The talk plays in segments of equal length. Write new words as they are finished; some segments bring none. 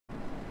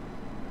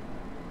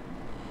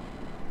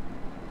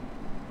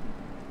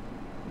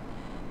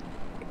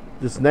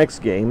this next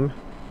game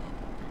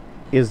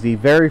is the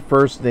very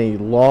first in a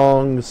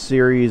long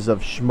series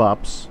of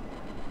shmups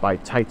by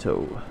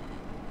Taito.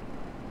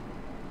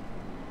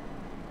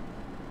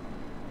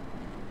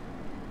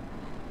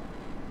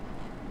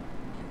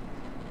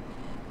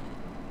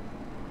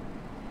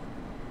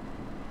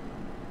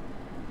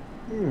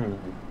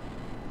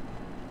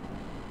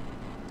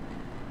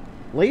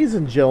 Ladies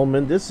and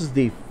gentlemen, this is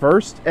the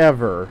first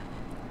ever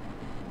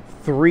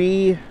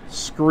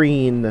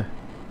 3-screen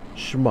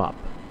shmup.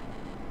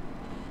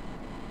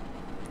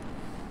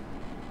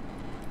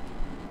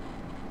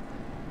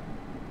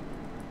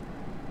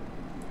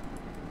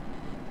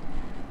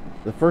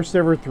 The first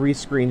ever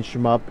 3-screen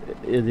shmup.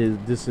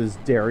 This is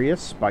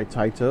Darius by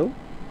Taito.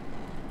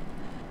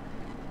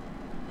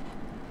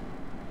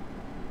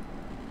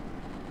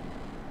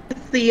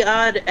 What's the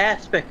odd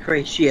aspect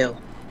ratio?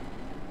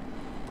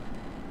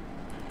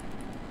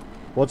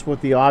 What's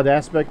with the odd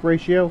aspect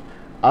ratio?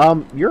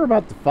 You're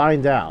about to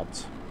find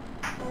out.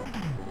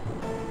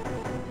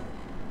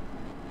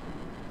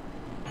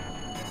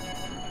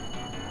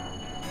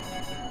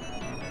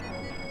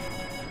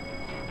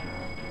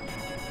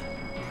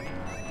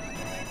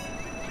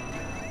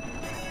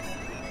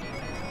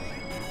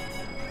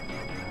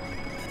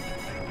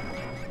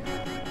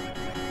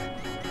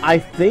 I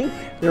think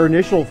their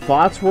initial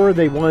thoughts were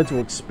they wanted to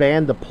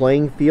expand the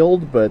playing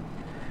field, but,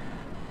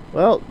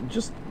 well,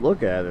 just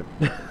look at it.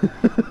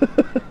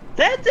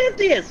 That's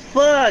empty as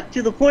fuck,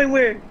 to the point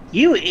where,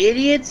 you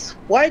idiots,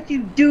 why'd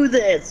you do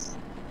this?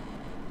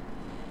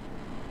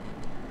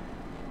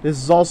 This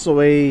is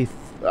also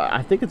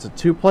I think it's a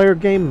 2-player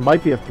game, it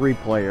might be a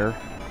 3-player.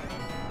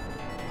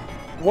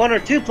 1 or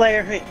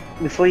 2-player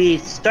before you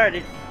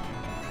started.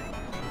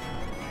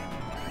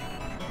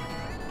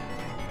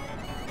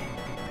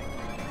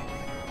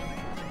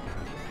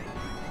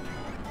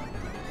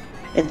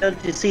 And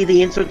don't you see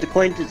the insert the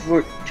coin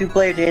for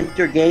 2-player to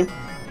enter a game?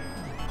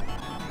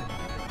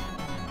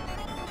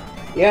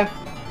 Yeah,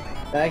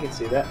 I can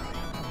see that.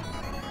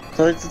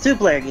 So it's a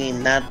 2-player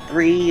game, not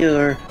 3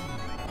 or...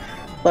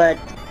 But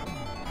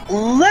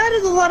that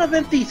is a lot of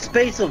empty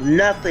space of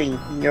nothing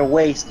you're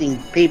wasting,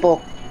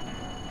 people.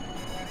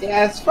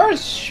 Yeah, as far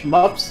as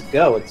shmups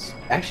go, it's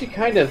actually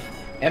kind of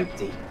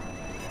empty.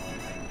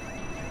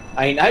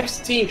 I mean, I've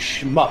seen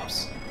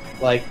shmups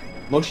like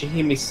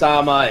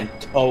Moshihime-sama and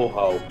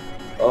Toho.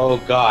 Oh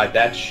god,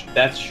 that's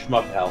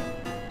shmup hell.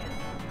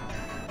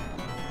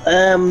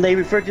 They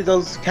refer to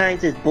those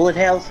kinds as bullet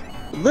hells.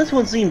 This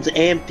one seems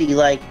empty,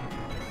 like,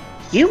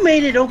 you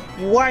made it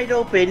wide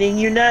open and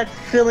you're not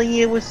filling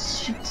it with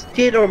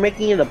shit or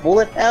making it a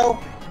bullet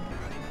hell?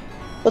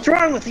 What's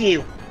wrong with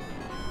you?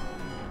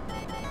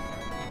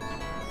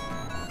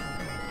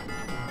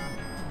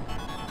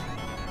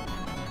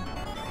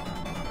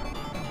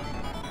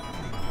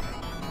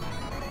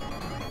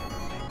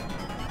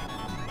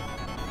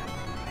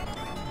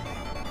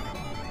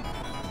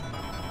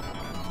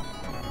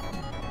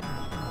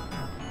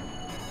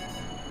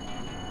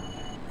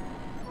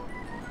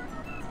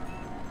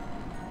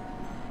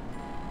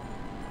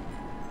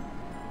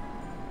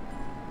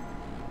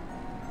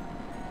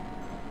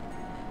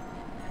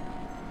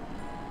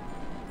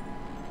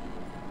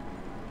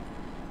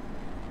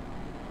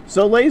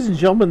 So, ladies and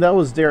gentlemen, that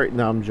was Darius.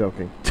 No, I'm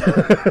joking.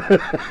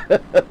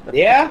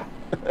 Yeah?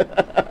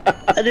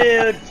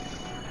 Dude,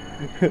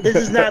 this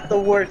is not the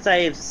worst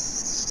I have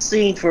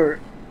seen for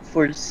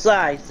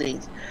size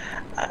things.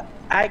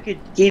 I could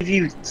give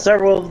you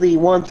several of the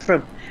ones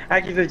from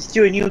Active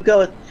 52 and you would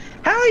go,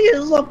 how are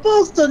you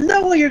supposed to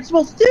know what you're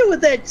supposed to do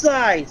with that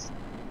size?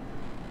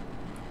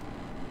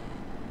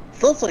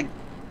 Feels like...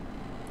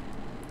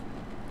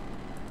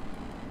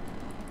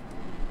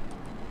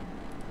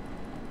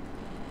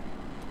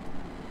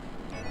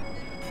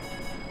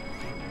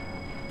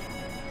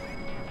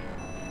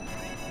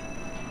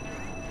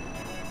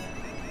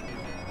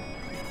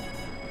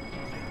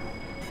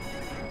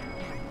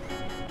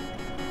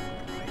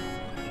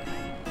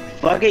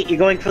 Fuck it, you're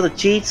going for the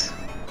cheats?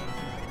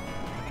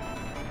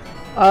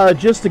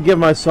 Just to give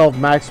myself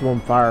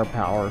maximum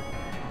firepower.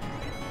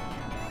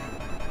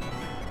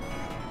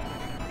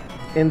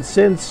 And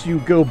since you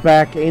go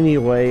back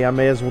anyway, I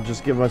may as well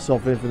just give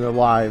myself infinite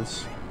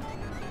lives.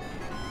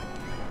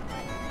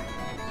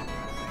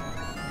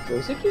 So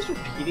is it just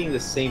repeating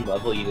the same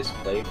level you just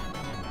played?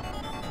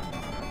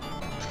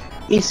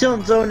 He's still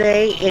in Zone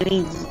A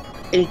and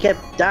he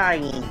kept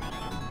dying.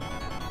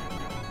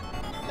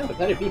 No, but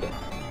then it beat it.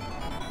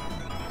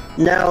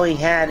 No, he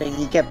hadn't.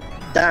 He kept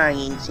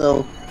dying,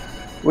 so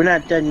we're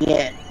not done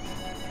yet.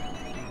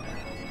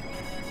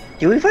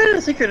 Did we find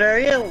a secret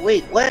area?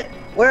 Wait, what?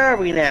 Where are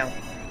we now?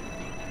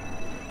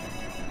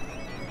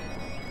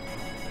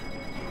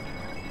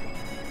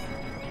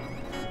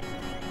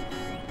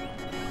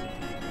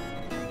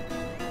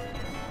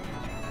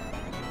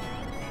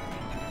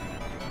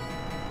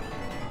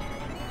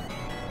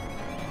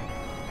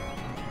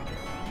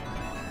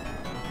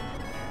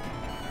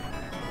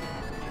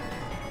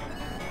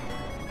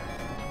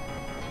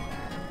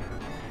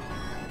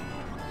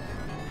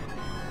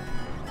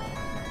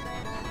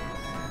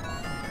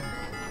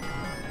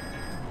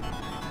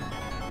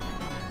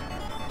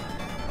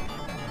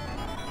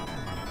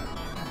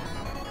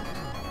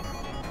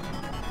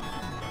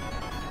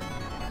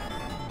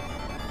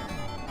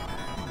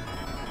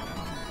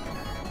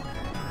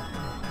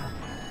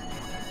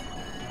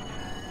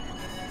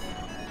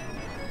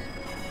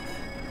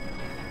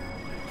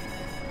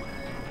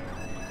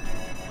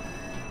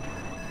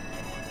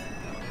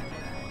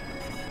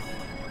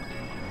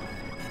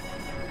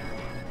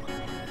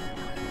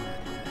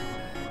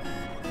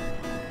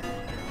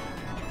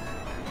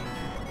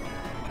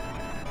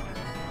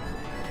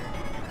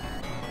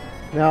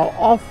 Now,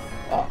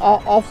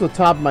 off the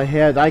top of my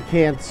head, I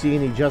can't see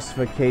any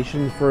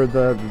justification for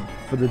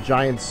the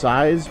giant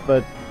size,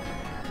 but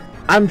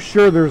I'm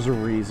sure there's a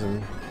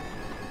reason.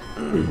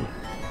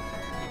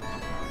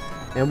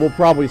 And we'll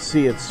probably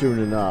see it soon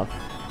enough.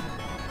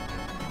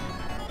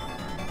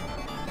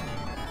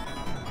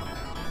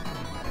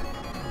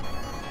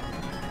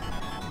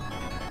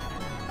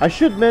 I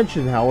should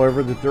mention,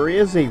 however, that there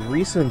is a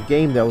recent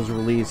game that was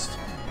released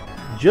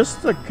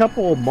just a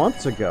couple of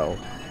months ago.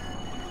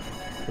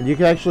 And you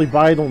can actually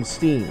buy it on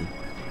Steam.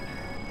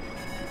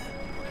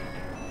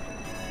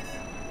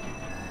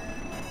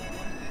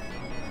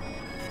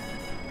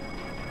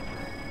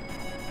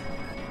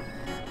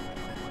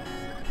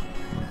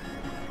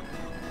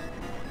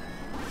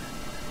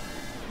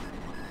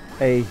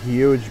 A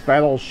huge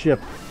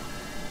battleship.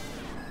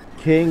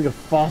 King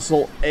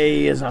Fossil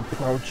A is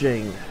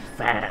approaching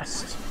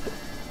fast.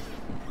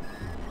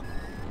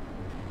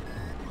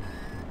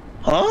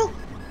 Huh?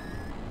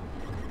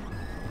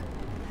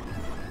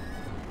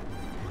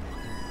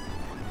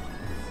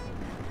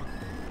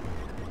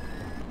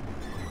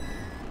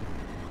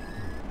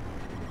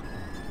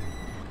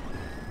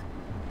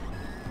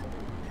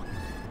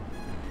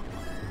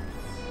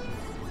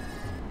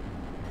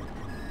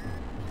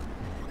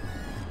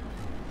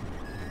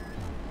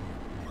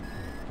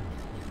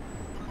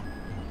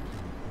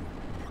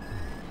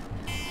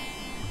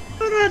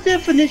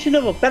 Definition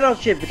of a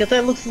battleship, because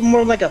that looks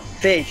more like a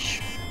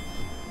fish.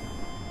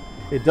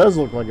 It does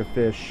look like a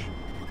fish.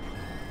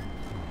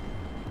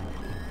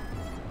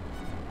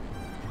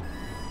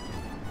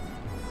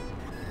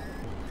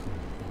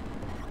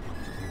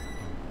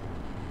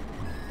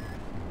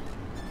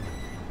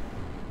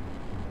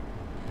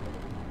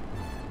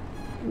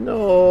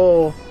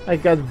 No, I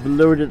got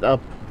bloated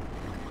up.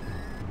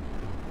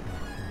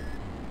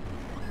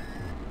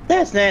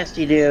 That's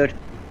nasty, dude.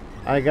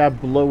 I got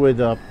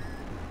bloated up.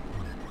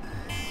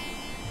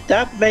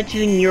 Stop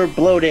mentioning you're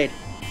bloated.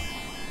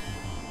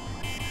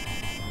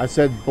 I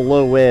said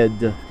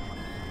bloated.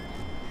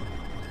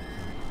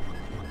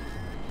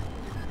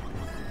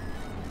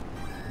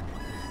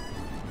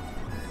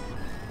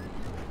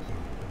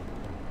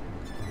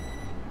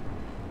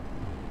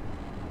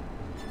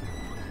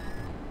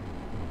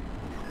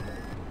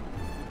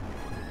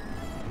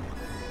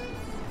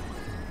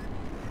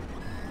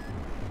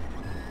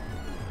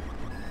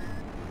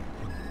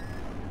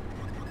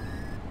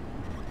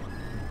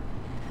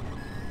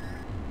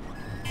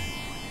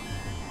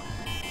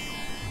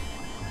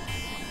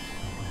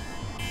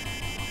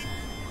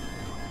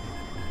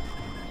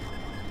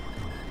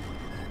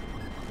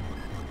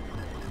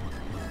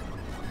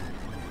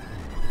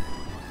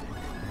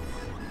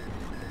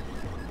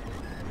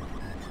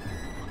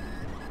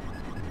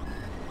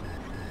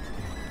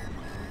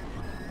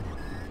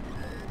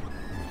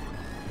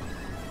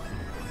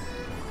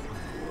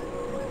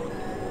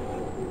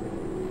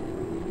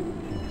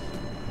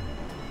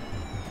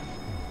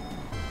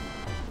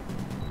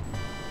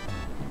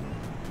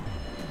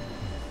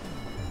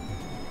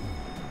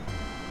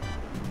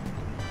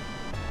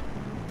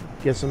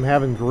 Guess I'm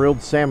having grilled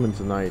salmon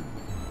tonight.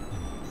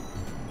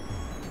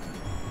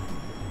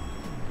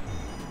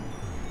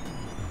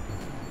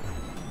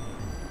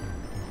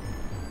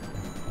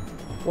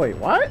 Wait,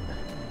 what?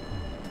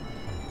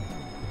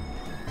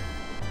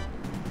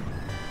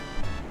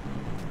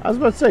 I was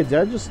about to say, did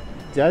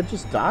I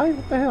just die?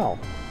 What the hell?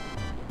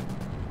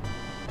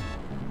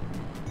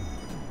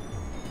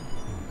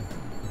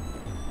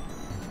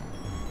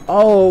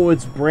 Oh,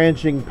 it's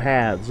branching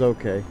paths.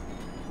 Okay.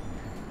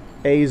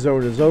 A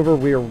zone is over.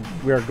 We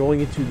are going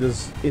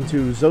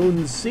into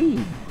zone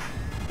C.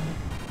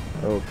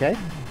 Okay.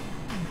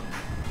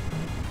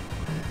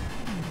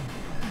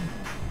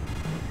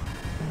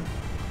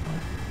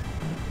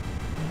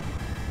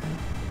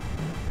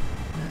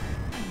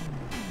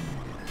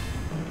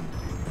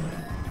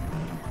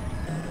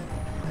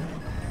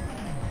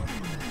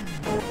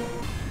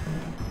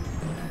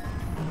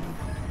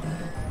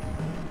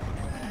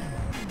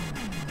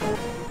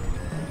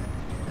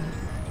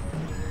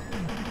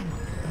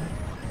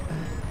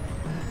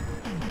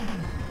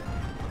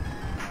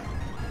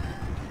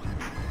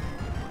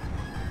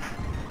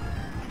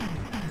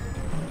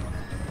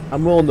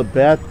 I'm willing to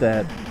bet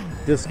that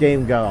this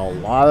game got a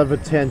lot of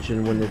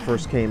attention when it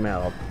first came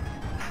out.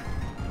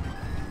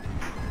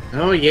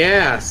 Oh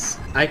yes,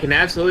 I can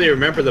absolutely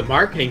remember the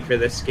marketing for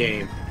this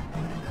game.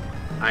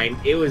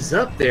 It was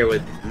up there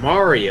with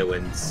Mario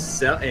and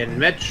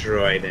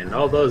Metroid and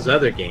all those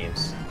other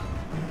games.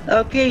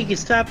 Okay, you can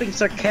stop being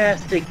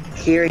sarcastic,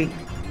 Kiri.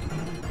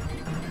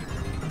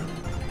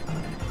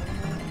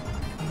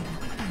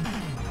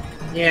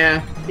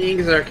 Yeah,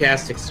 being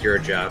sarcastic's your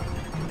job.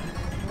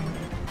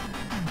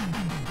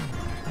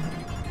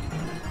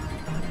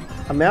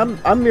 I mean,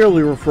 I'm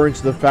merely referring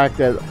to the fact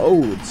that,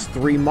 oh, it's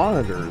 3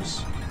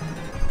 monitors.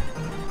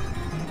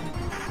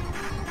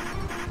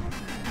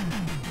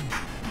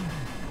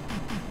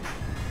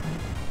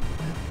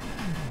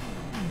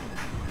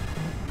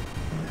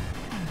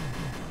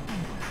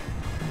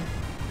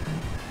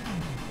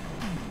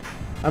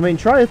 I mean,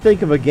 try to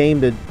think of a game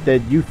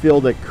that you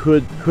feel that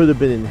could have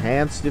been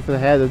enhanced if it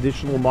had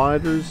additional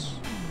monitors.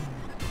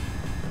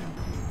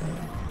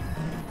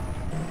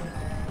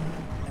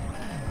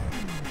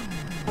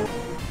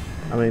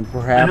 I mean,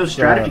 perhaps... I know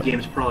strategy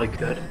games probably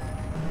could.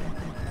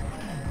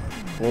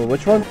 Well,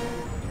 which one?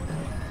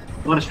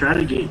 A lot of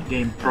strategy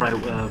game probably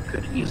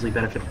could easily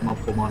benefit from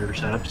multiple monitor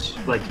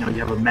setups. Like, you know, you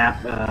have a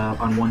map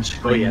on one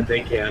screen. Oh yeah,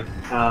 they can.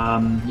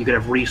 You could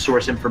have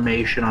resource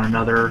information on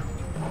another.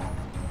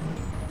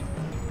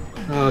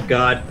 Oh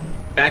god.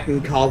 Back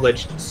in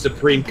college,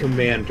 Supreme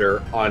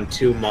Commander on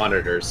 2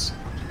 monitors.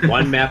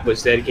 One map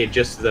was dedicated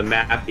just to the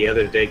map, the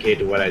other dedicated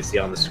to what I see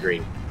on the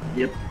screen.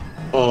 Yep.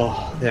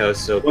 Oh, that was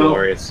so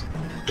glorious.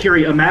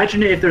 Kiri,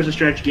 imagine if there's a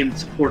strategy game that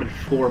supported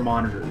 4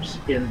 monitors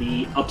in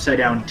the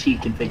upside-down T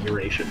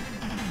configuration.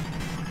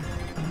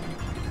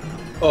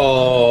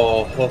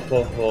 Oh,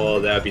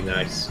 that'd be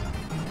nice.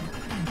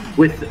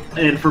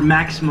 And for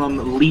maximum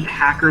elite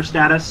hacker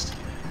status,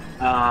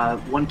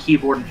 1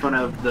 keyboard in front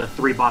of the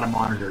 3 bottom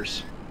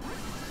monitors.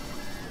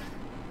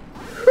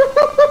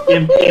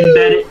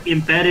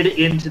 Embedded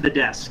into the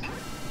desk.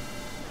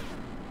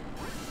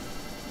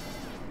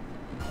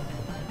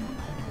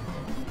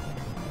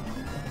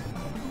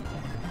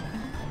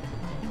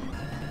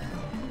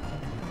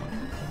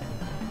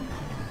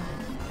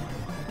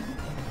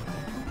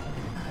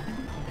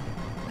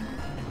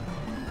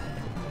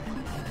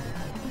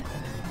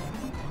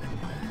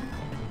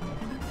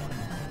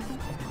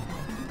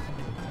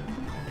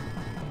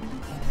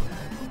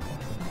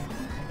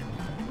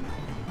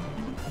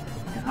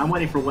 I'm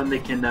waiting for when they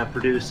can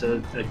produce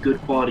a good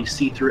quality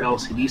see-through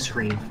LCD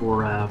screen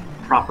for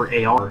proper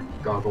AR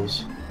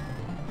goggles.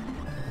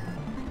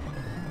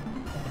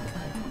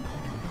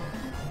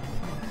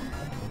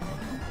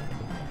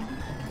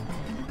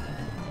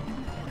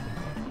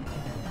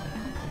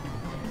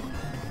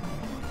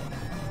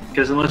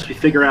 Because unless we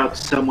figure out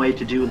some way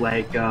to do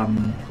like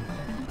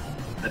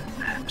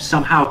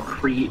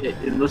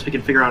unless we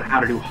can figure out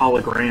how to do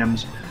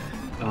holograms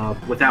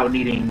without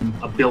needing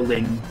a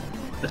building.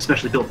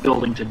 Especially built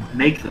building to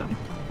make them.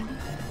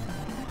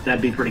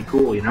 That'd be pretty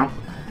cool, you know?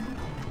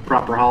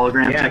 Proper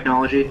hologram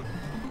technology.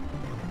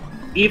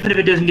 Even if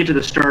it doesn't get to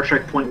the Star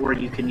Trek point where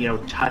you can, you know,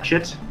 touch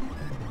it.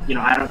 You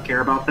know, I don't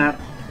care about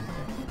that.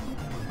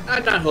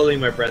 I'm not holding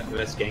my breath in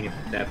this game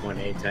at that point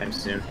anytime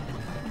soon.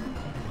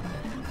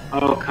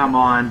 Oh, come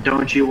on.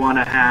 Don't you want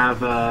to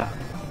have,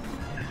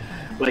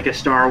 like a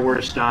Star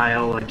Wars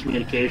style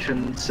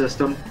communication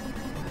system?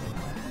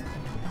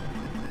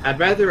 I'd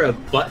rather a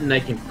button I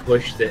can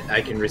push that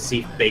I can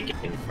receive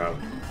bacon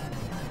from.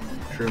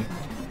 True.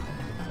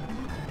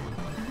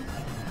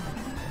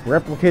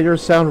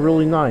 Replicators sound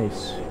really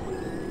nice.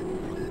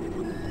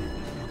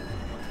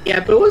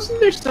 Yeah, but wasn't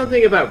there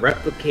something about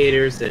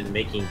replicators and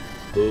making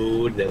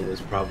food that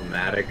was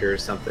problematic or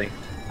something?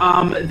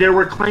 There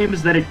were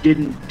claims that it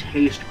didn't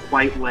taste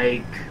quite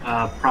like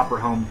proper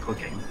home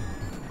cooking.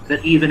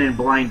 That even in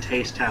blind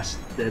taste tests,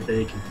 that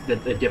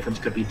the difference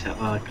could be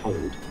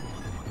told.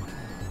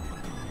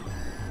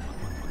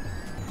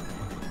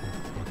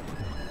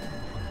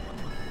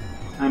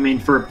 I mean,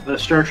 for a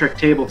Star Trek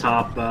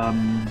tabletop,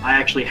 I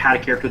actually had a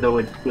character, though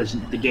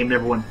the game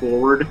never went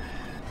forward.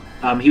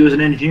 He was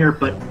an engineer,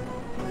 but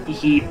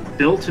he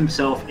built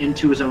himself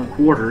into his own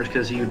quarters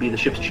because he would be the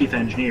ship's chief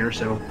engineer,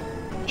 so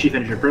chief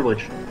engineer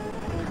privilege.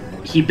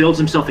 He builds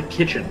himself a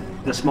kitchen,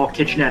 a small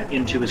kitchenette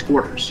into his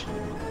quarters.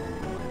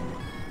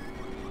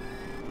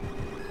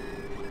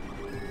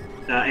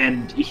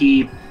 And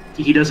he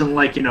doesn't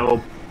like, you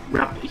know,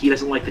 he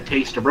doesn't like the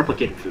taste of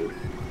replicated food.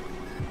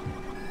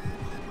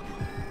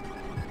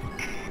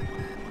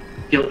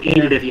 He'll eat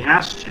it if he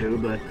has to,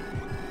 but...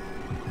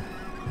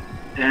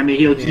 I mean,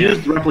 he'll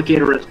use the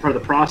replicator as part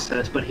of the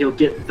process, but he'll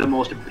get the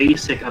most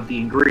basic of the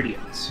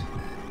ingredients.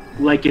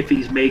 Like if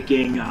he's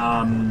making,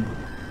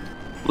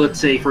 let's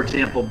say, for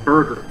example,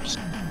 burgers,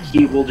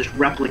 he will just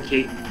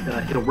replicate,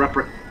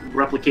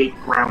 replicate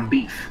ground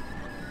beef.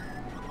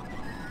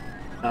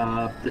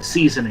 The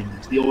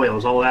seasonings, the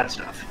oils, all that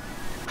stuff.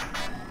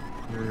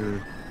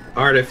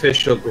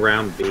 Artificial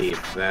ground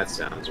beef, that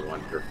sounds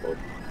wonderful.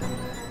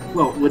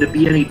 Well, would it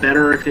be any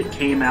better if it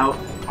came out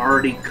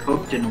already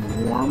cooked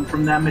and warm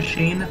from that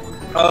machine?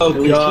 Oh, At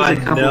least God, he's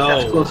a couple no.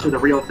 steps closer to the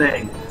real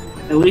thing.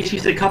 At least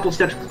he's a couple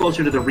steps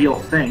closer to the real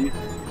thing.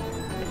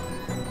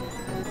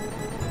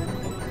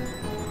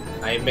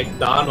 I mean,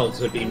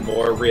 McDonald's would be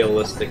more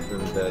realistic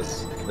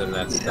than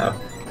that stuff.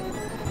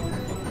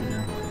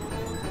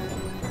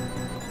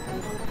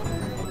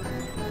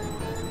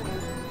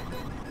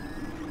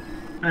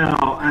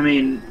 Well, I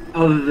mean,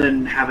 other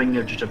than having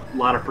just a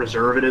lot of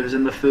preservatives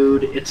in the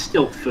food, it's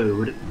still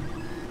food.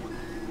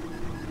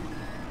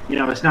 You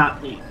know, it's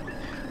not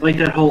like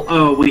that whole,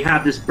 oh, we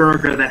have this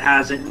burger that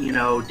hasn't, you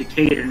know,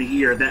 decayed in a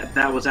year.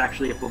 That was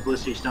actually a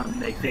publicity stunt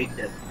and they faked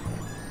it.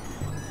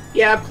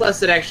 Yeah,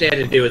 plus it actually had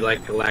to do with,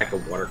 like, a lack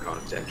of water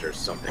content or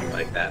something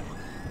like that.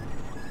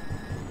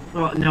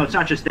 Well, no, it's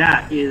not just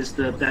that.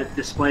 That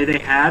display they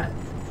had,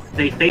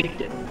 they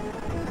faked it.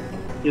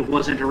 It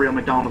wasn't a real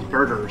McDonald's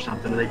burger or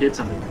something. Or they did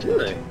something to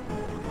it.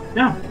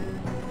 No.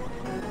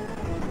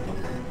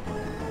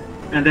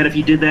 And then if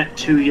you did that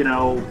to, you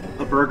know,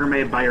 a burger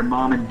made by your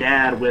mom and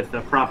dad with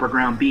a proper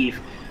ground beef,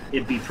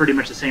 it'd be pretty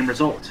much the same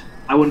result.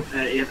 I wouldn't.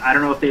 I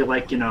don't know if they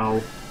like, you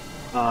know,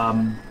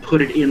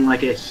 put it in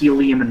like a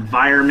helium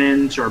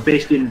environment or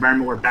basically an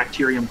environment where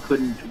bacterium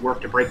couldn't work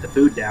to break the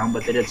food down,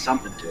 but they did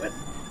something to it.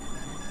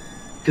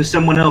 Because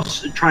someone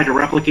else tried to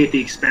replicate the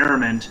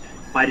experiment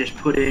by just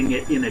putting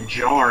it in a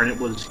jar, and it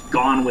was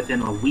gone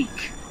within a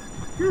week.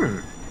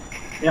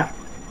 Yeah.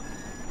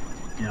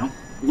 You know,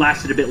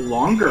 lasted a bit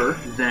longer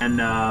than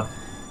a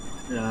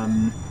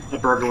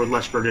burger with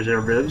less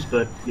preservatives,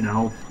 but, you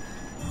know,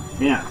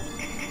 yeah.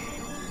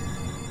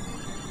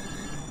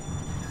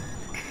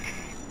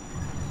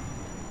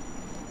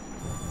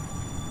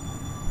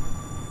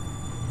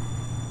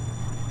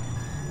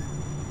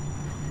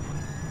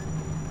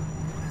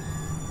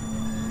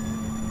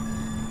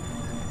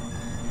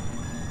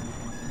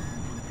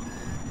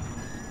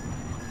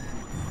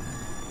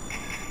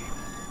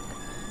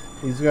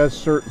 These guys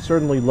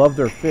certainly love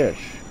their fish.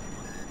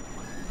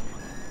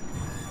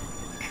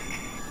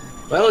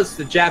 Well, it's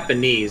the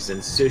Japanese,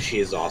 and sushi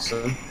is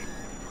awesome.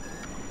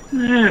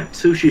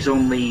 Sushi's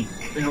only,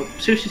 you know,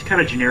 sushi's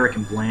kind of generic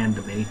and bland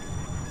to me.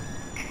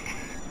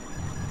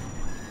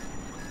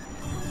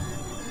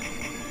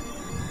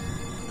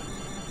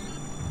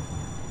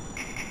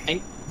 And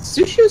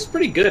sushi was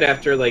pretty good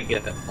after like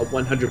a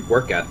 100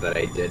 workout that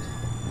I did.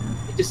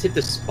 It just hit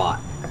the spot.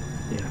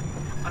 Yeah.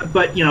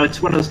 But, you know,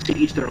 it's one of those to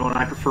each their own.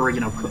 I prefer,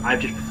 you know, I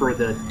just prefer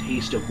the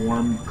taste of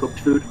warm cooked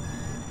food.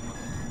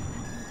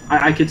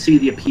 I could see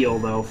the appeal,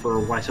 though, for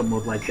why someone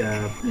would like,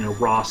 you know,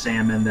 raw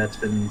salmon that's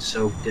been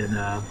soaked in,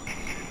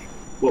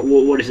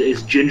 what is it?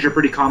 Is ginger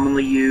pretty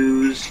commonly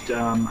used?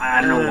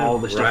 I don't know all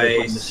the stuff they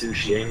put in the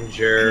sushi.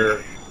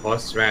 Ginger,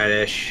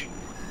 horseradish.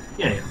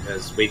 Yeah.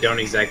 Because we don't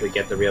exactly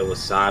get the real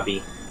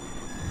wasabi.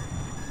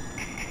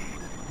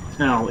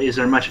 Now, is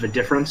there much of a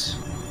difference?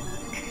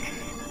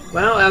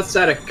 Well,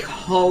 outside of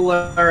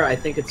color, I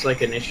think it's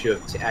like an issue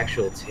of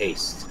actual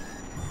taste.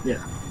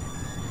 Yeah.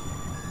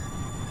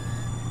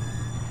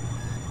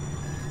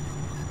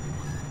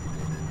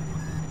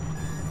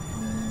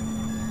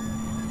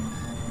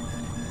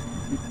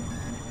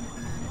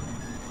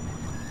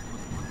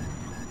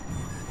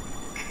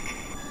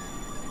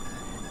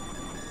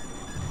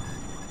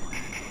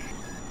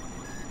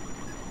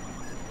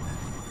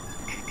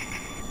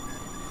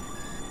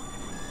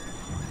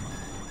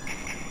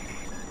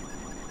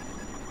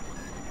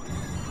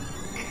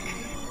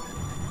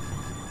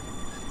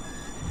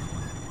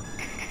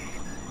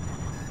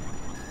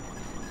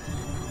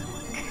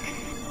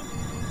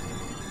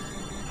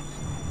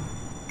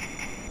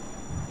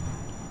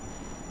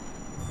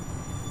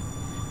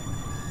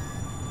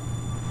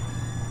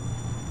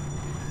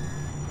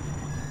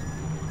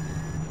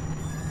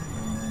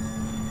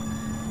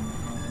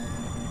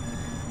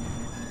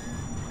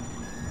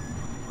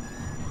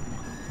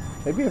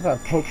 Maybe if I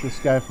poke this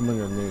guy from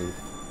underneath.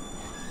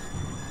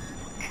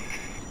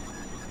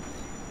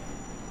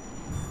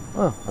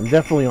 Oh, I'm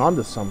definitely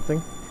onto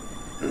something.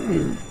 I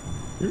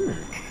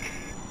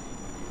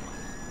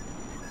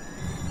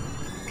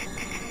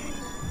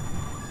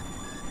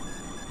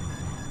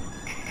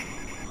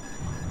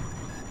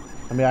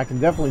mean, I can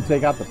definitely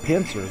take out the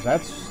pincers.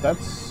 That's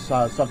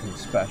something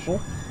special.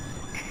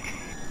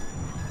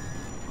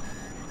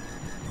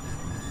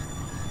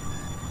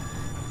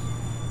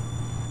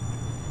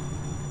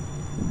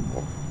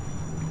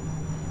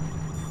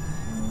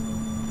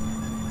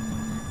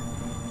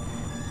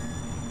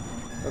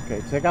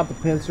 Okay, take out the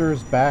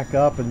pincers, back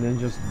up, and then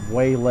just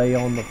waylay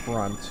on the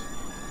front.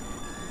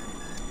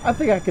 I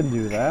think I can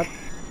do that.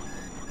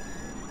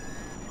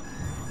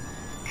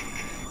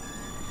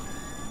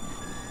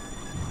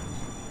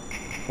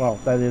 Well,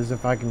 that is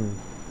if I can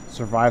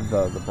survive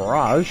the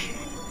barrage.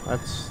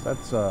 That's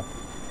the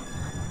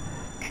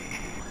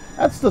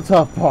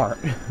tough part.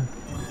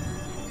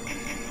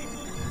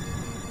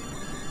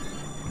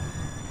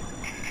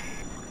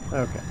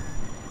 Okay,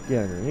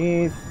 get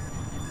underneath.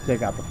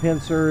 Take out the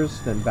pincers,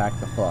 then back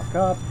the fuck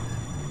up.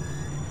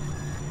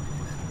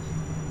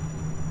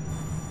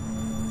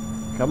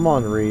 Come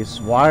on, Reese.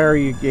 Why are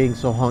you getting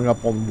so hung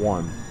up on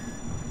one?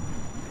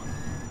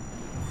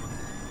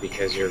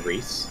 Because you're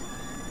Reese?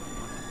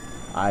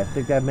 I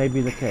think that may be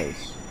the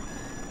case.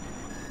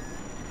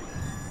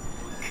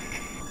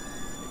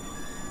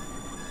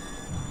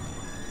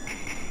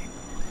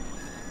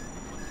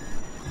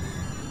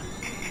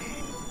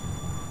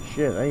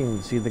 Shit, I didn't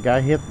even see the guy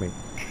hit me.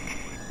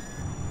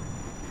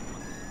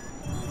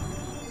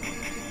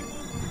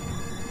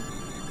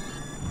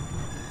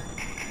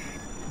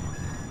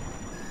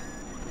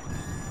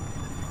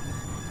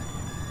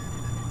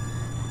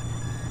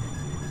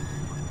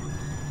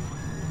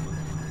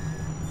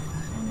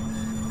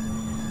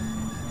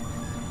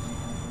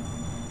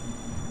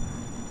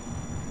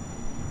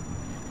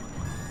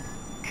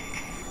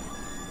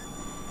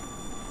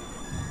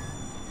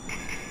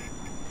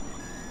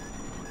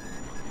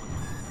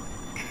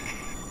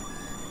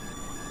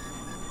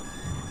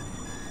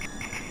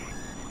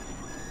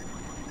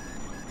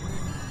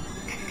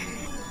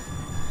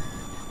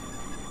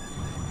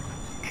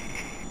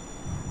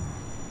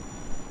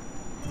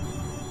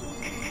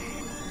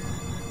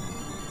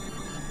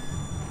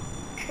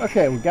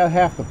 Okay, we got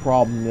half the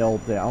problem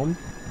nailed down.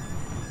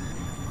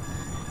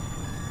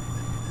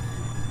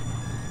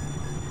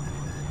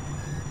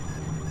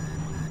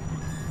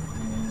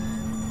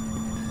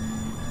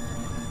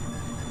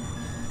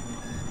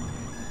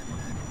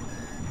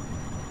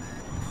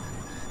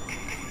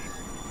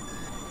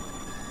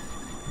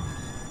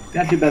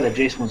 Not too bad that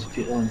Jason wasn't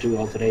feeling too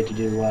well today to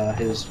do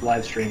his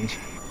live streams.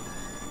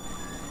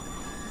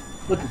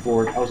 I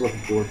was looking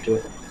forward to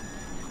it.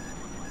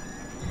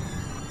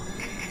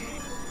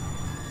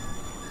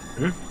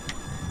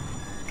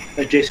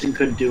 That Jason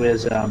couldn't do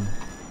his, Yeah,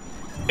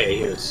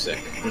 he was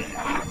sick.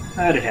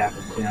 That it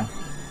happens, you know.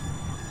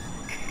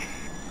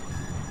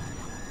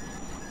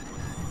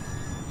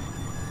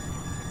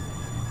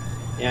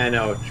 Yeah, I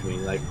know what you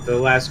mean. Like, the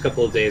last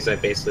couple of days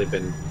I've basically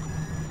been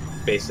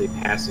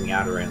passing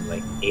out around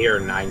like 8 or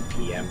 9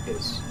 p.m.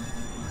 because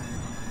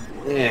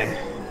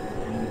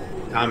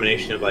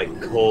combination of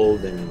like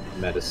cold and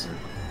medicine.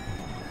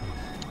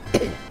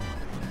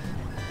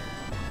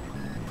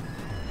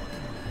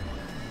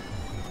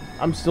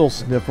 I'm still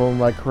sniffling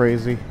like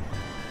crazy.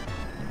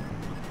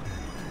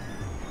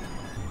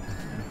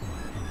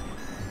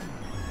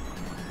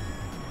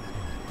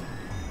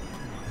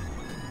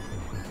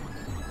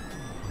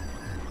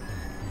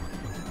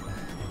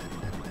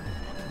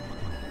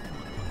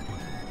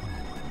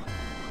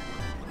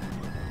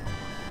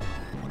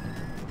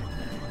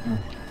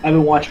 I've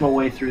been watching my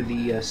way through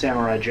the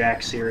Samurai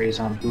Jack series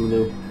on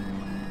Hulu.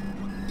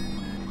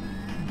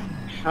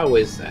 How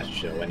is that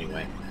show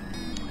anyway?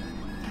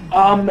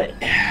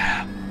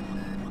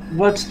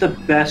 What's the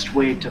best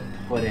way to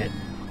put it?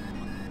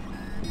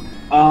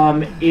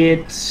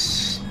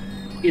 It's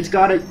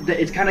got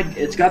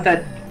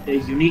that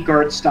unique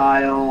art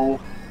style.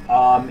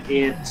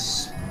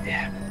 It's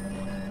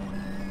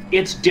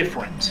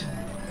different.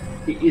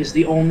 Is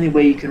the only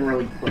way you can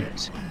really put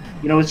it.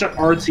 You know, it's not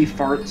artsy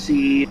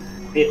fartsy.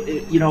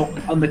 You know,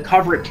 on the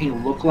cover it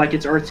can look like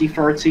it's artsy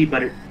fartsy,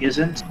 but it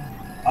isn't.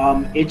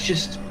 It's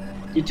just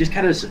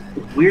kind of this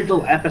weird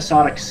little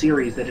episodic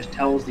series that just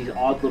tells these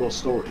odd little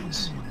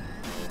stories.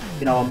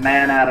 You know, a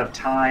man out of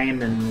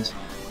time and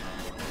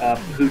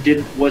who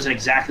wasn't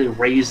exactly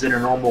raised in a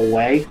normal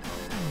way,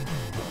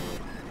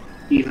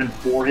 even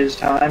for his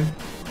time.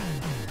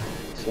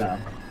 So.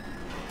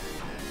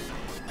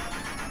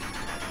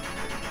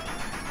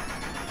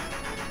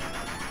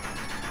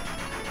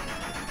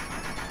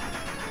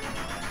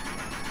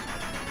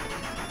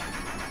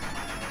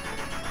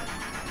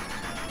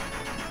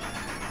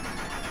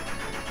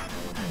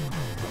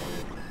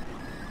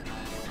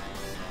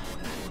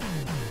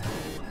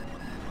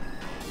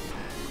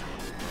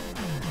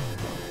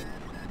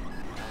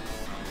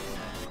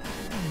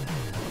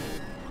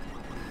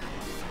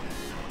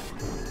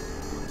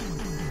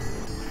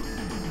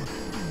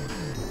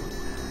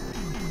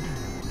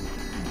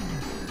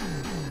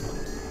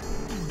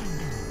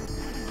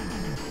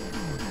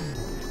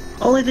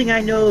 Only thing I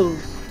know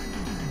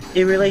of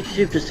in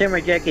relationship to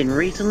Samurai Jack and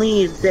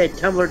recently is that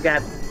Tumblr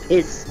got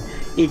pissed.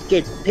 Is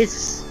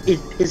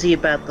pissy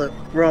about the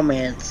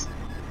romance.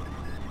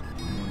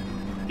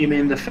 You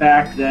mean the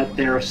fact that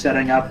they're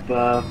setting up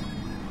a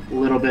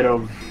little bit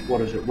of,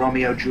 what is it,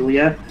 Romeo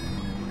Juliet?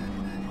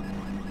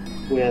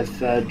 With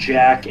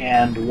Jack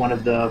and one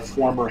of the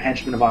former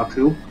henchmen of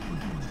Aku?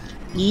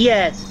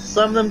 Yes,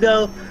 some of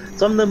them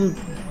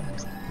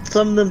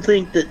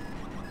think that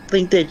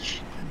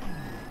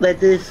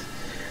this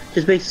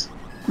just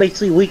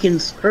basically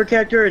weakens her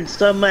character, and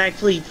some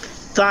actually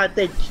thought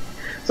that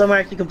some are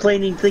actually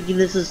complaining, thinking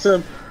this is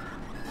some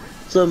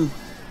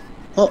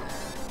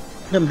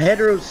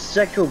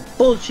heterosexual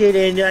bullshit,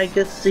 and I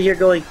just sit here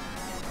going,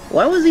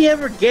 why was he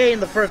ever gay in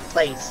the first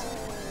place?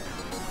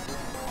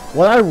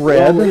 What I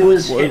read... It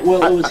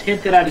was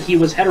hinted at he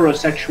was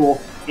heterosexual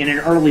in an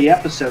early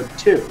episode,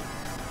 too.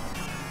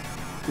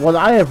 What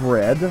I have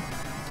read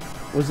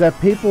was that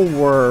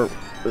people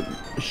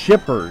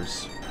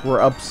shippers were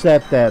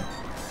upset that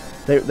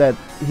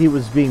he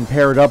was being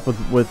paired up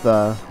with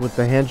the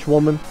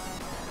henchwoman,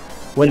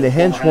 when the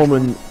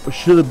henchwoman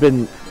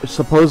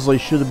supposedly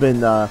should have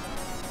been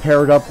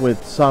paired up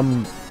with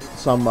some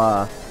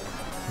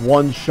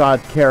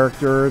one-shot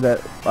character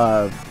that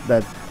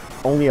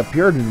only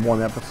appeared in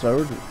one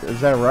episode.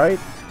 Is that right?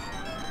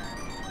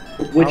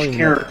 Which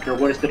character?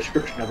 What is the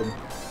description of him?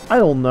 I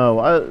don't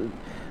know.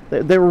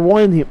 They were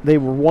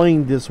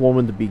wanting this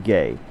woman to be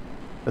gay,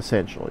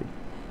 essentially.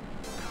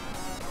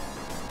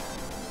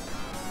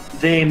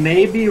 They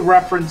may be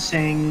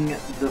referencing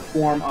the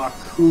form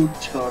Aku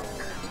took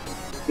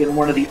in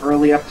one of the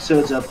early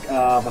episodes of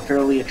a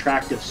fairly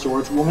attractive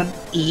swordswoman.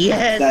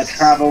 Yes. That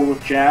traveled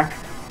with Jack.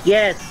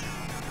 Yes.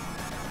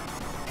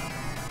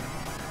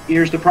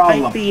 Here's the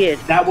problem. Might be it.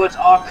 That was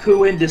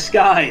Aku in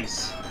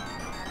disguise.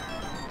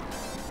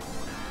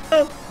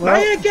 Oh,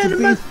 Well, to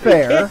be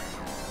fair,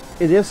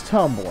 it is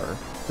Tumblr.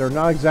 They're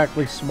not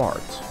exactly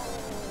smart.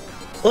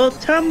 Well,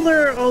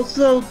 Tumblr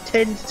also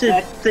tends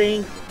to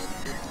think...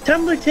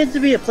 Tumblr tends to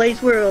be a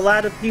place where a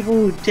lot of people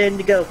who tend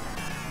to go,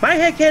 my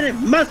headcanon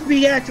must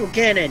be actual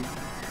canon.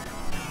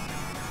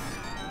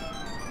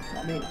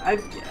 I mean,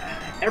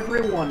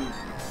 everyone,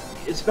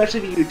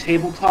 especially if you do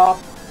tabletop,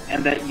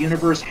 and that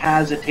universe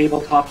has a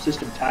tabletop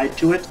system tied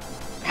to it,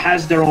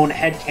 has their own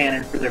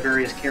headcanon for their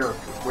various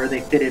characters, where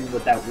they fit in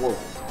with that world.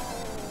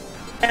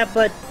 Yeah,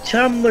 but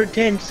Tumblr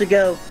tends to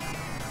go,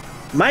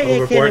 my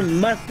Overboard. headcanon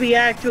must be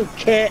actual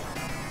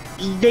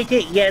they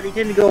tend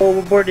to go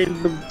overboard and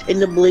tend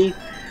to believe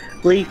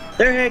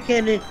their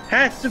headcanon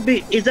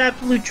is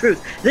absolute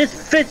truth.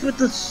 This fits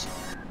with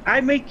I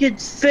make it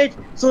fit,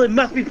 so it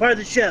must be part of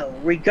the show,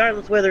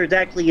 regardless whether it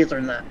actually is or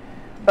not.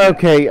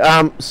 Okay,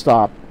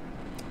 stop.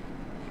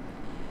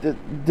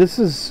 This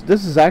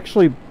is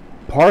actually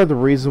part of the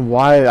reason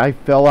why I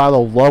fell out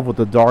of love with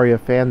the Daria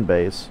fan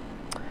base.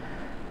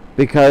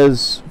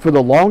 Because for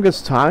the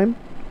longest time,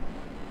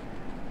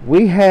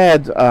 we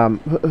had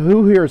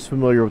who here is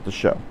familiar with the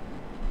show,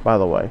 by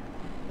the way?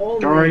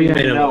 Daria,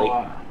 minimally.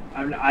 no,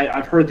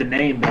 I've heard the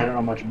name, but I don't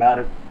know much about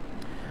it.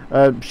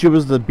 She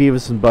was the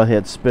Beavis and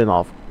Butthead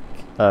spin-off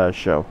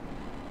show.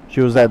 She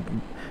was that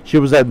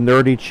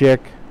nerdy chick.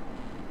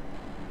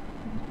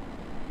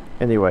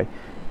 Anyway,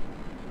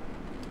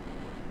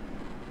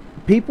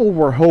 people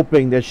were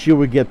hoping that she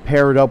would get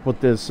paired up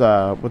with this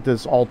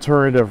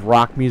alternative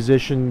rock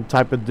musician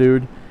type of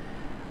dude,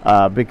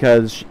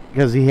 because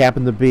he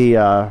happened to be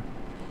the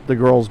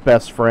girl's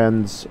best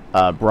friend's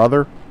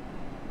brother.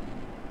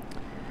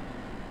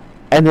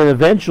 And then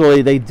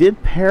eventually they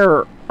did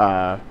pair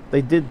Daria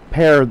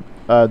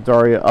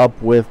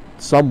up with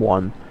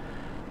someone,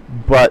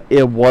 but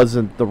it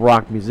wasn't the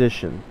rock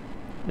musician,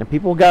 and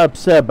people got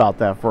upset about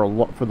that for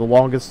the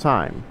longest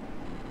time.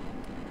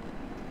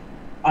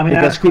 I mean,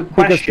 that's a good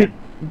question.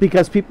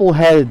 Because people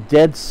had a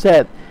dead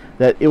set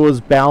that it was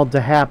bound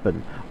to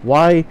happen.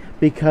 Why?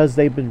 Because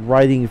they've been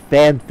writing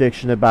fan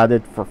fiction about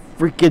it for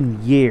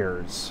freaking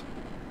years.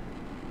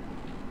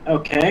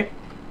 Okay.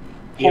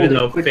 Even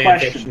though Quick fan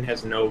question. fiction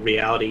has no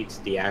reality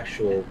to the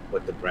actual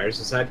what the writers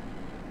decide.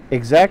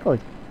 Exactly.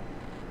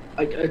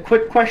 A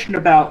quick question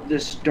about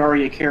this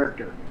Daria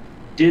character.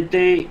 Did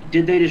they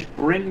just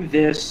bring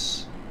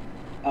this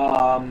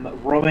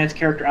romance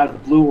character out of the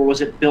blue, or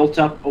was it built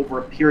up over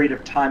a period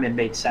of time and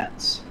made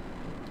sense?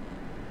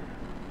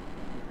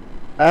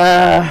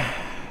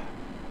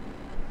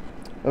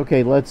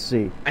 Okay, let's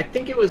see. I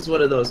think it was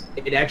one of those.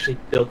 It actually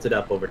built it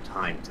up over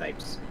time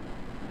types.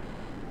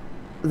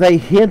 They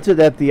hinted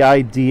at the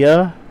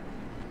idea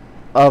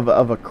of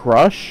a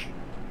crush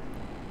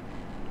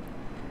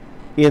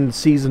in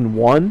season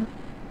 1,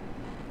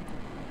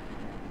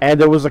 and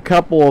there was a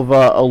couple of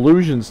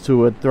allusions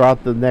to it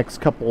throughout the next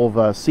couple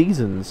of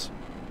seasons.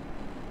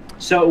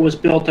 So it was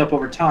built up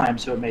over time,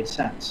 so it made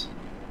sense.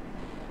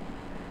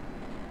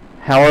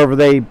 However,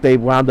 they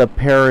wound up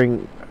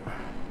pairing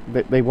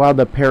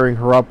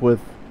her up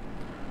with,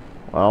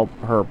 well,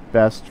 her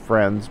best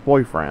friend's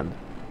boyfriend.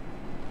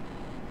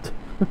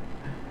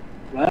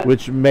 What?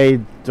 Which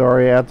made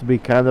Daria out to be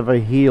kind of a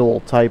heel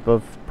type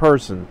of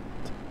person.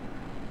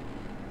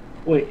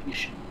 Wait,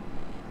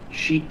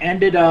 she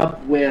ended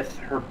up with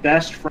her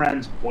best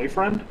friend's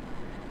boyfriend?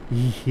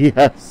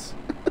 Yes.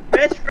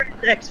 Best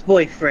friend's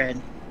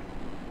ex-boyfriend.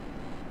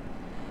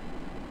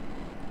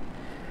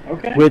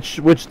 Okay.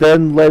 Which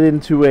then led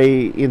into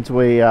a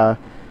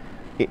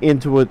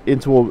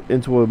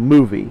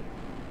movie.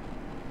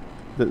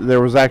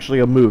 There was actually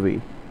a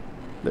movie.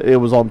 It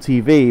was on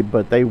TV,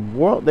 but they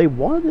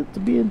wanted it to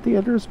be in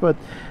theaters, but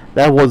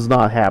that was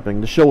not happening.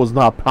 The show was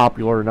not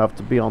popular enough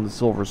to be on the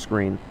silver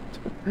screen.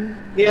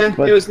 Yeah,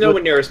 But- it was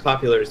nowhere near as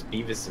popular as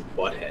Beavis and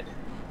Butthead.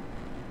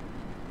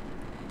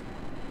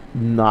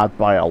 Not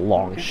by a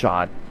long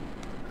shot.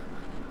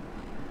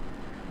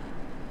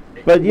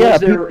 But yeah,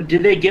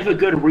 Did they give a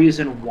good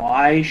reason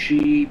why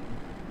she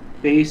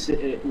was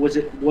it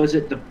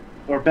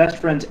her best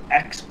friend's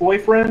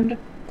ex-boyfriend,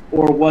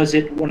 or was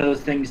it one of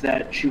those things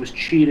that she was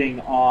cheating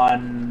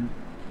on,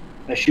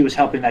 that she was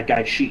helping that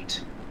guy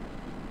cheat?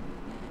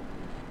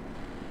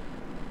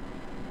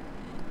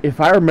 if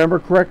I remember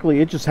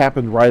correctly, it just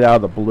happened right out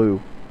of the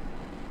blue.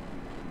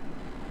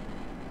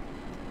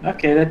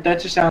 Okay,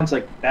 that just sounds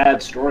like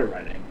bad story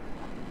writing.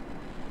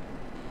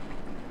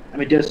 I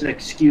mean, it doesn't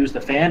excuse the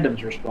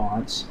fandom's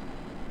response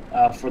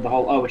for the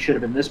whole, oh, it should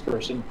have been this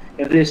person.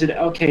 If they said,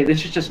 okay,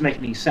 this just doesn't make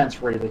any sense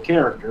for the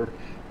character,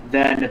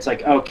 then it's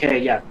like, okay,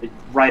 yeah, the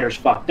writer's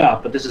fucked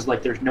up, but this is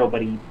like there's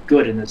nobody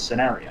good in this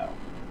scenario.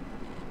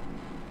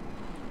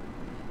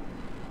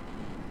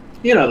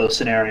 You know those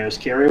scenarios,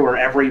 Kerry, where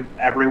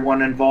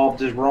everyone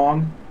involved is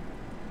wrong?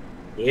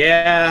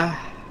 Yeah,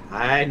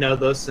 I know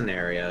those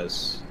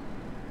scenarios.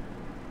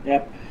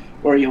 Yep.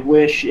 Or you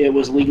wish it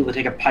was legal to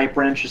take a pipe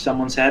wrench to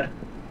someone's head?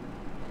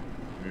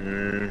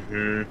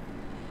 Mm-hmm.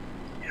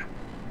 Yeah.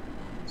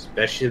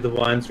 Especially the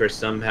ones where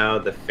somehow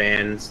the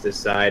fans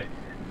decide,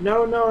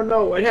 no,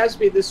 it has to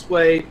be this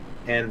way,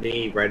 and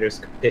the writers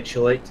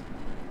capitulate.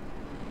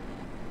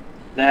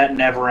 That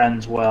never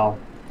ends well.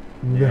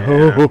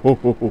 No.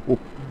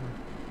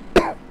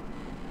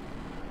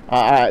 Do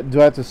I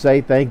have to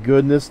say, thank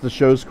goodness the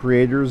show's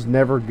creators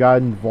never got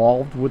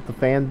involved with the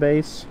fan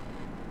base?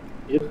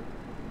 Yep.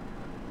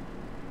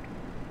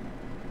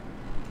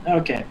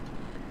 Okay.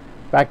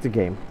 Back to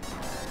game.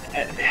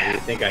 I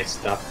think I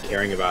stopped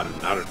caring about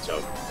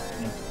Naruto.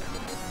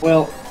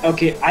 Well,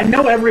 okay, I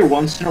know every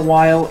once in a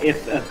while,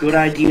 if a good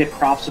idea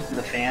crops up in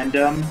the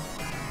fandom,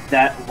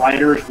 that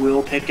writers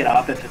will pick it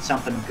up if it's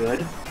something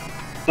good,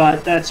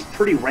 but that's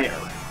pretty rare.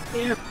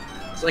 Yeah.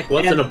 It's like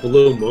once in a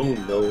blue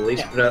moon, they'll at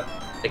least put up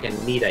like a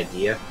neat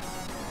idea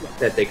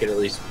that they could at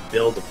least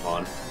build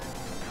upon.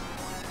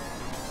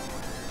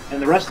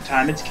 And the rest of the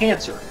time, it's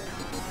cancer.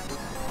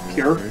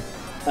 Pure,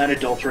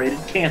 unadulterated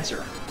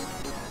cancer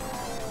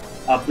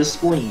of the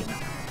spleen.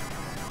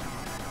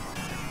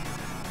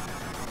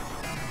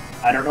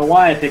 I don't know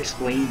why I picked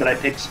spleen, but I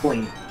picked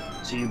spleen.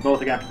 So you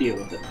both are going to have to deal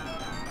with it.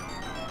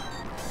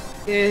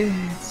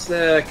 It's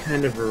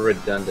kind of a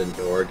redundant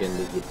organ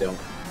that you don't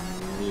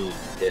need.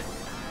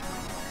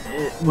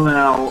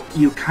 Well,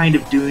 you kind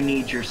of do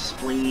need your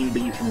spleen,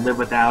 but you can live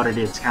without it.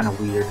 It's kind of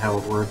weird how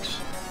it works.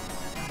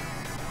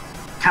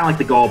 Kind of like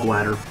the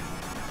gallbladder.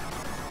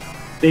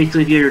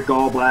 Basically, if you get your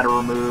gallbladder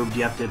removed,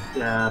 you have to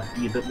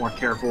be a bit more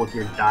careful with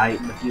your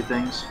diet and a few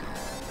things.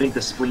 I think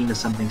the spleen is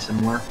something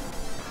similar.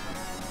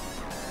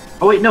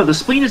 Oh wait, no, the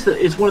spleen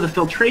is one of the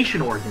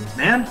filtration organs,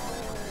 man.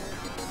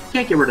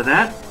 Can't get rid of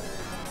that.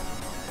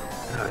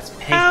 Oh, it's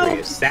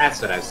pancreas.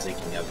 That's what I was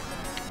thinking of.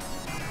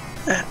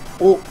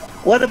 Well,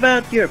 what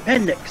about your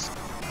appendix?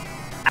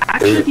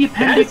 Actually, the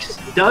appendix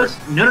does...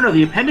 No,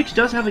 the appendix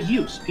does have a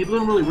use. People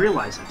don't really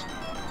realize it.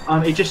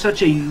 It's just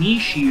such a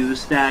niche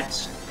use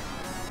that,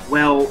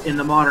 well, in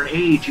the modern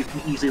age, you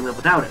can easily live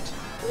without it.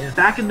 Yeah.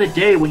 Back in the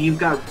day, when you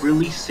got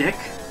really sick,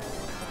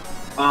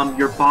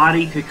 your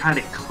body could kind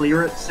of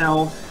clear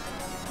itself.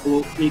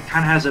 Well, it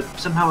kind of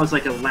has somehow has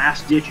like a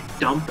last-ditch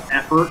dump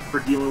effort for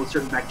dealing with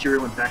certain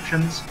bacterial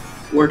infections,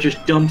 where it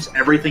just dumps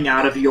everything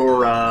out of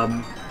your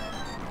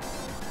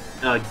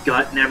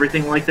gut and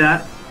everything like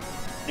that.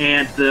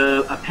 And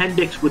the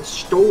appendix would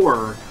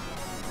store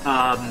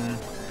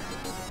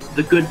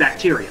the good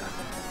bacteria,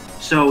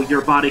 so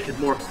your body could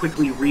more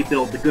quickly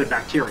rebuild the good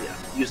bacteria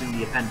using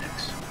the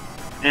appendix.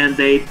 And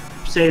they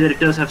say that it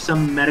does have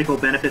some medical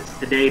benefits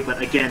today,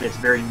 but again, it's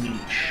very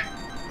niche,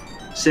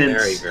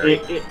 since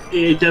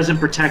it doesn't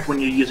protect when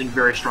you're using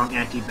very strong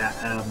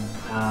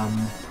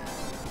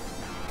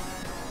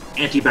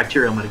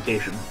antibacterial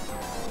medication.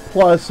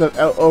 Plus,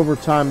 over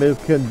time, it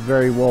can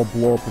very well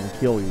blow up and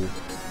kill you.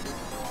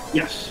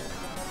 Yes.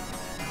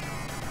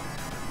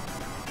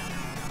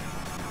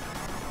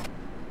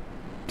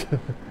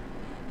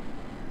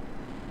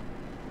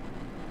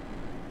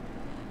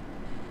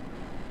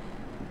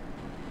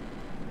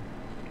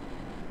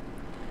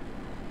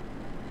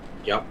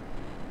 Yep.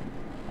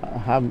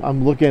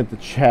 I'm looking at the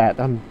chat.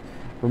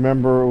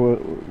 Remember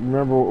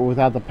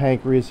without the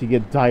pancreas, you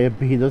get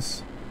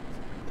diabetes.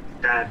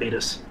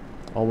 Diabetes.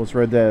 Almost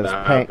read that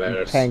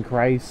as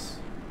pancreas.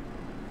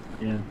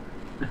 Yeah.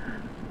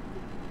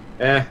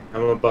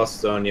 I'm a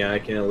Bostonia. I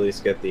can at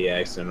least get the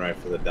accent right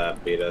for the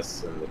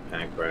diabetes and the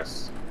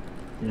pancreas.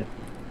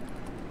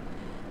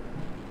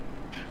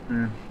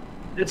 Yeah.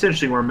 It's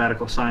interesting where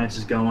medical science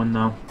is going,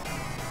 though.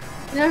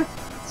 Yeah.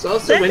 It's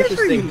also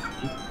interesting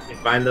you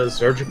find those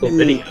surgical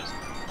videos.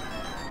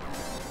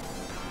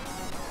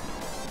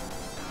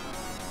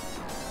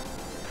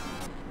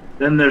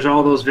 Then there's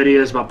all those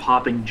videos about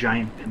popping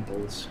giant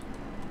pimples.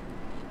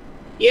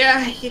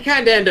 Yeah, you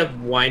kind of end up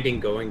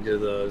going to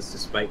those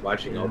despite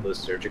watching all those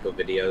surgical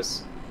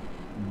videos.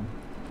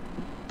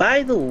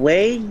 By the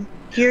way,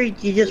 here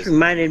you just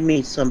reminded me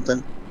of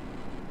something.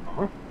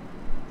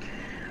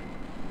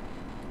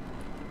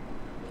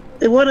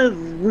 One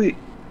of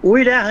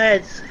Weird Al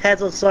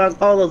has a song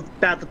all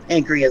about the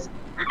pancreas.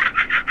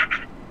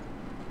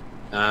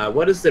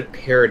 What is the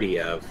parody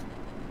of?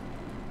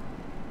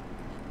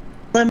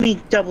 Let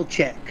me double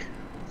check.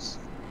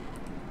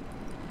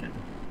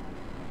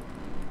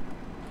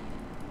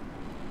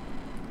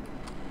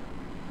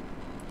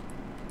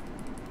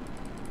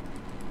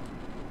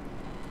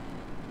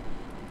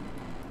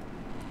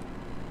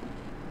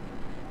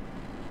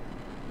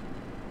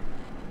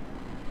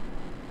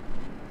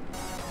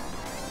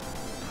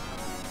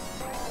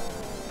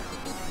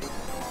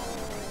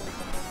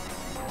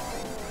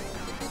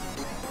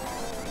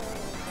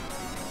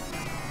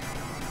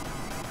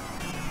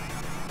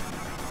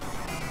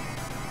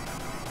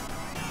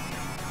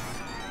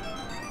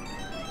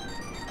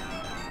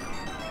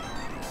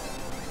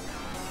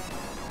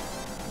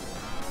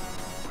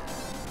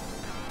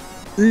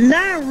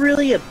 Not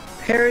really a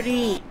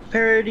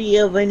parody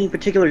of any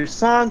particular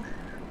song,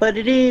 but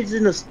it is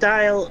in the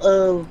style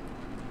of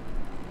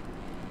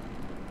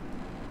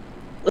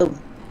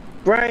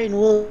Brian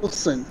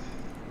Wilson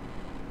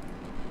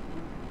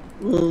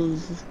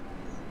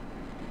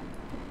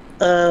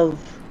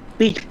of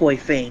Beach Boy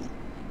fame.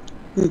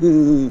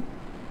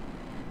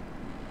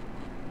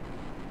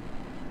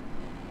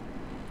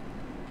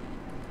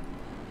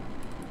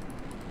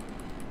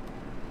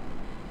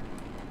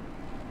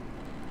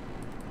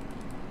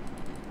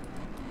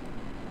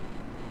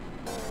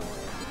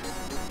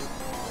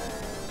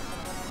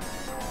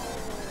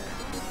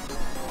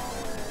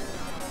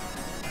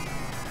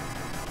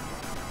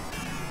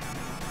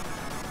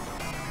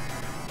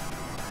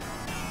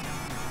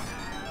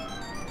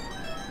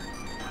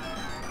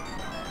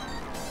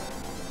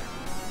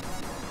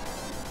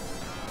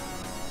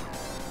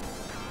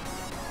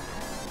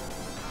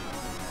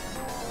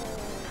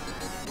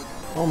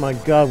 Oh my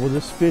god, will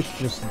this fish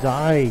just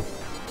die?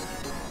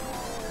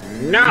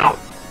 No!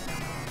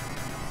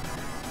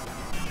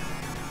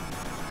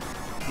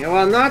 You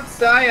will not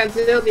die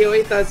until you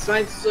eat that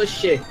swine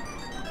sushi.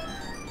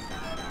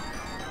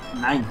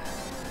 9.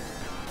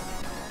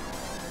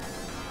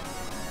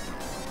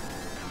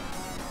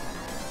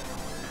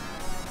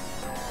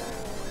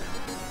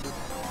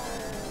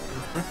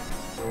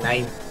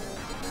 Nine.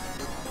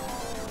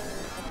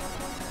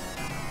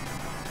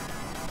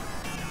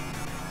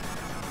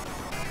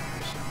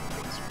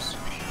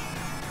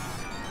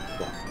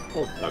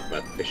 We'll talk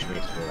about the fish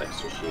makes me like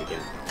sushi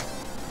again.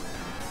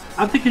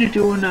 I'm thinking of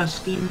doing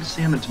steamed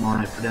salmon tomorrow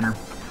night for dinner.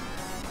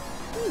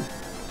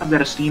 I've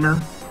got a steamer,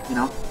 you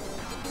know.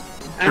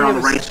 I Turn on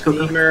have the a rice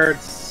cooker. steamer.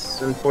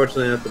 It's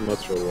unfortunately not the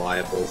most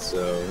reliable,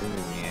 so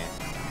yeah.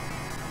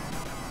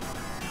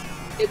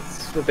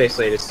 It's well,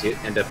 basically I just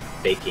end up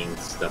baking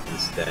stuff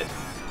instead.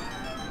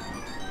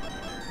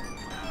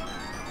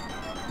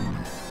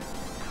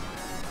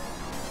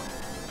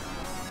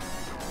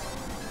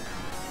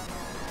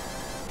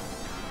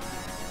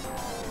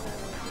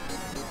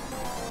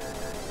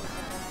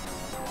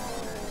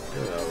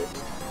 So,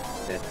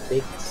 that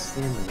baked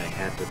salmon I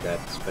had with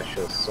that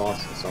special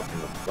sauce and stuff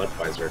from the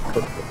Budweiser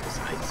cookbook was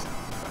nice.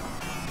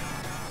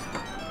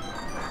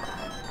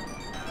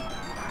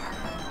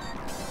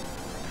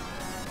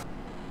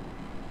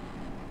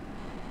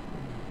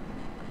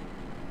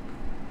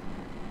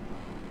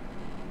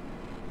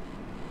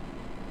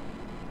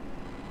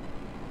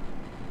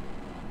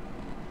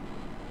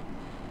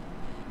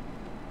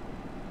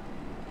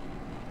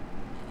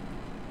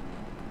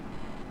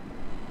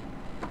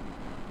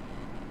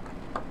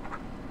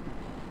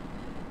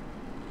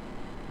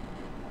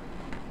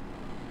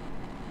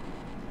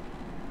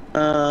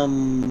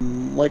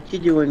 What you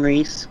doing,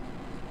 Reese?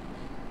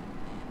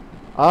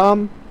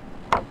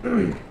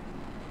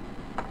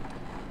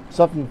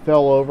 Something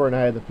fell over and I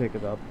had to pick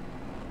it up.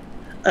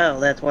 Oh,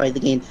 that's why the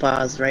game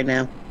paused right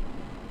now.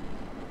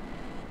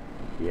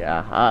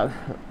 Yeah,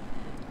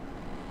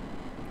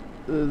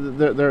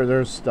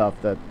 there's stuff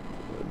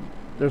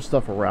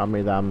around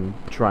me that I'm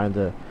trying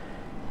to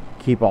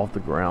keep off the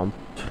ground.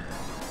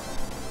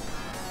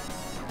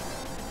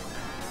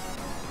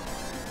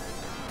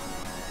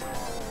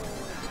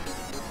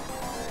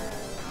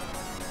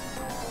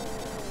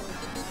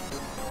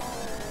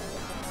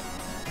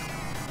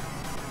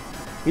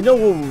 You know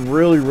what would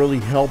really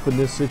help in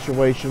this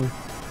situation?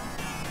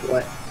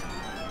 What?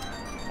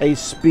 A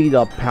speed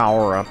up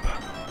power up.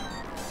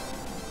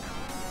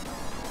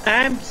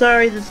 I'm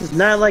sorry, this is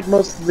not like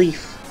most of the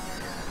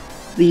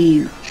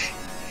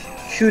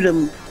shoot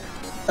 'em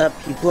up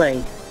you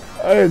play.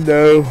 I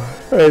know.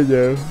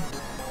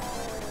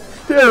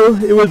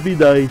 Still, it would be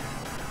nice.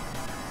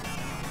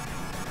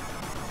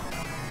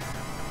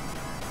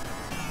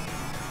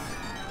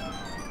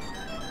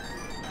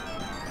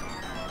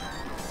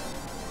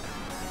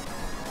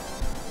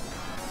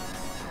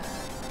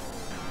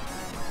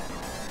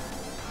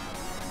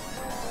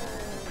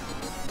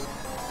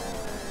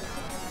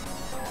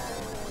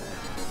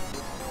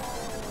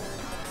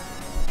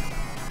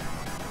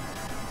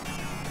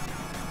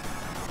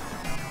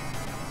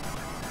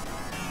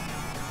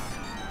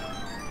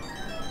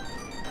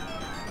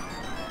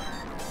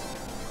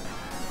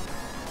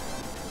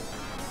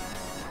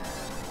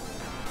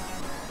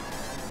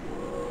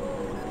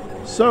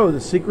 So,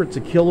 the secret to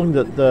killing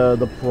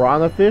the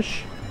piranha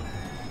fish?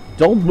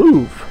 Don't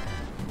move.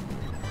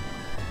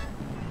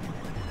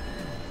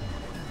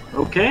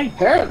 Okay.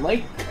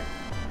 Apparently.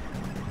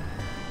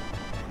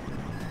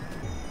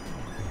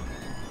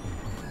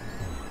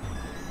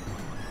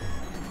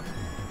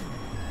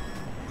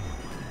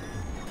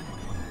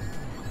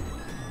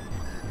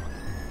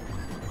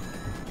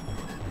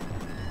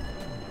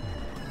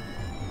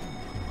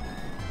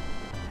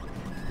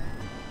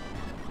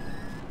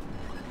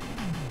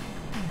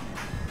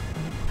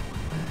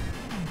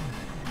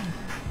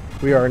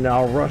 We are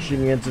now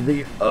rushing into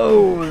the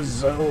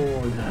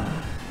ozone.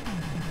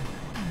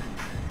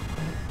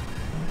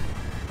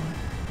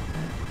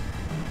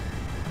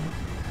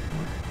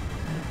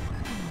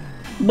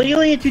 But you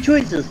only had 2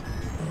 choices.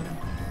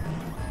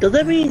 Does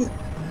that mean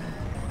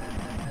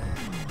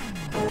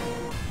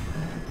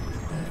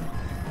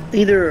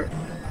either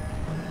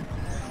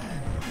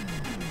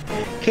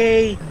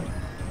K,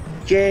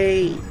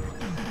 J,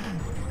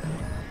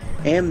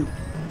 M,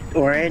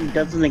 or N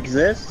doesn't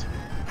exist?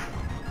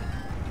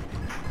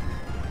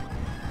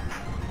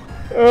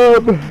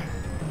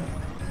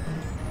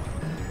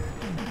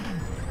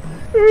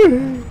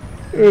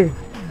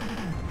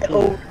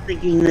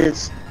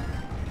 Overthinking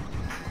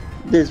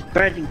this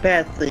branching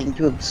path thing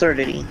to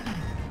absurdity.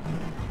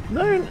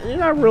 No, you're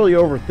not really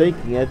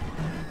overthinking it.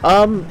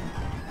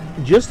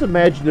 Just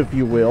imagine, if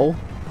you will,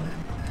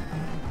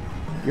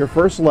 your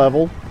first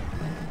level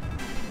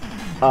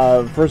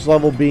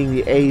being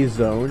the A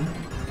zone,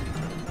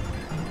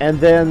 and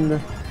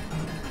then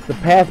the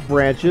path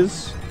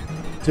branches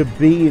to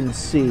B and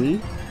C,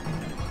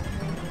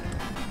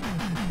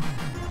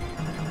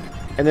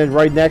 and then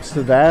right next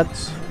to that,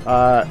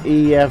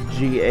 E, F,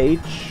 G,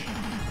 H,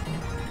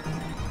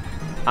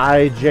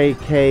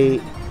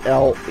 IJKLM,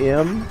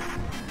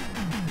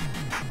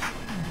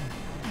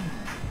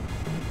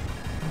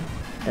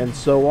 and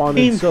so on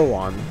and so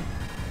on.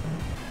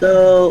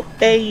 So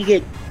A, you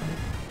get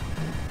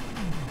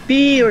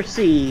B or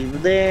C.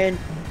 Then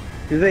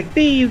if you pick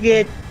B, you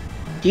get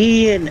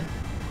D and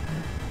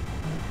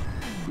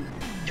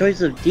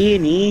choice of D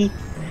and E.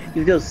 If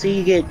you go C,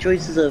 you get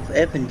choices of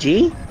F and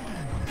G.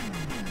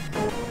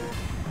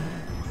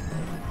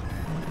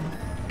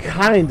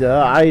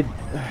 Kinda.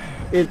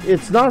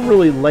 It's not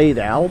really laid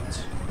out.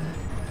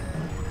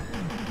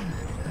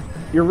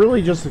 You're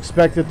really just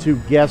expected to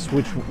guess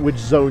which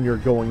zone you're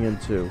going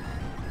into,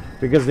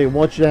 because they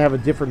want you to have a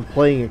different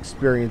playing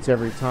experience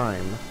every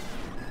time.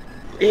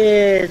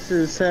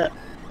 This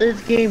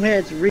game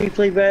has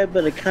replay value,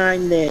 but a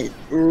kind that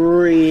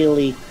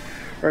really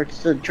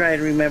hurts to try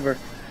and remember.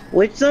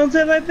 Which zones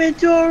have I been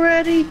to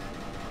already?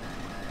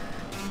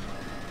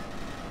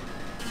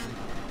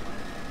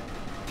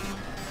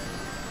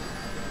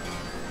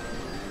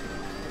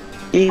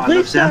 Can you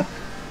please stop?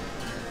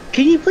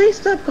 Can you please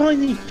stop calling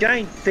these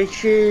giant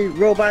fishes,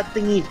 robot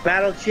thingies,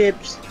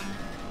 battleships?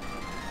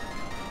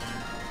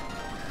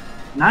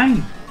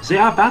 Nein, they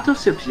are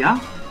battleships, yeah?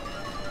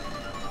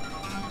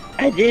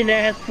 I didn't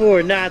ask for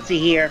a Nazi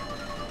here.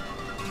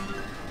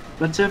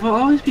 But there will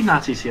always be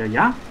Nazis here,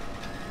 yeah?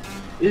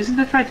 Isn't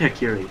that right,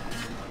 Hercule?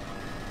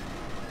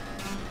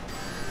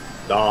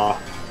 Nah.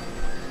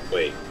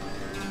 Wait.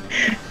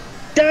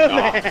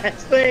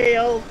 Dumbass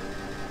fail.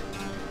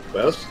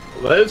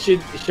 Well,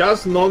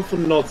 she's known for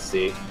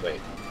Nazi.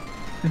 Wait.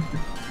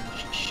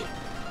 Shit.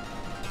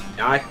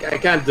 I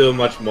can't do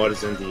much more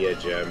than the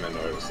German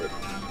or is it?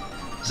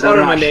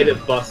 Or my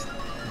native boss.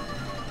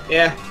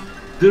 Yeah.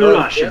 The Yes.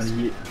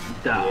 Russian.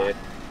 Yeah.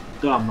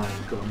 Oh my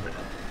god.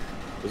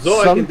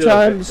 So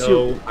Sometimes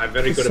I'm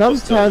very good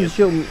sometimes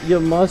you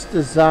must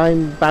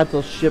design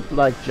battleship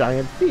like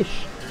giant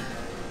fish.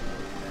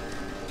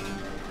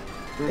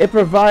 It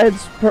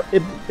provides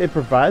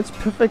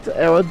perfect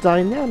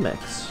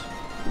aerodynamics.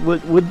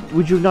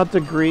 Would you not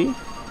agree?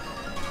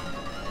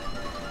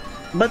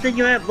 But then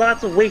you have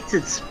lots of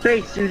wasted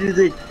space due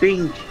to it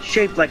being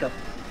shaped like a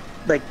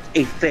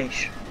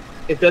fish.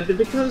 It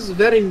becomes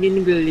very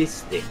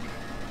minimalistic.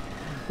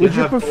 You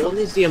have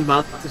only the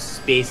amount of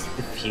space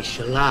the fish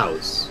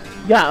allows.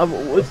 Yeah,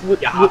 you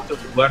have to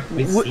work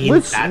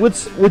within that.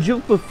 Would you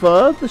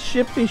prefer the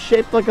ship be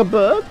shaped like a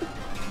bird?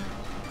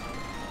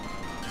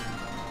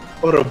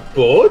 Or a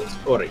boat?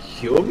 Or a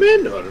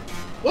human? Or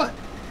what?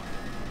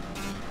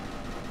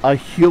 A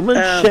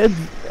human-shaped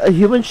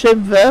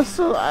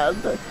vessel?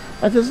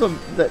 That is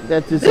absurd.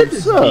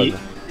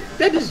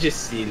 That is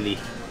just silly.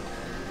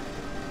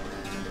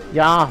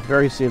 Yeah,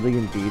 very silly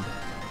indeed.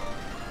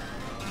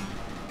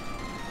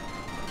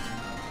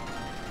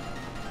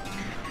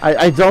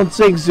 I don't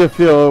think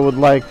Zephyr would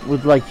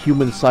like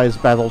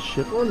human-sized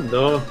battleship. Oh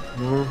no,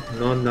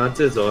 not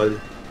at all.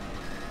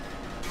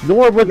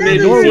 Nor would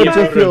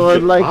Zephyr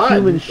like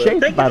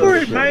human-shaped Thank you for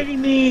battleship.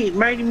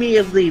 reminding me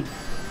of the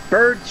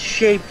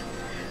bird-shaped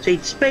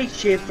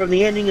spaceship from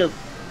the ending of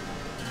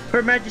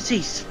Her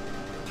Majesty's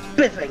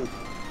Spiffing.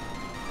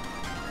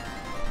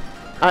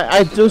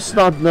 I just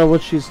not know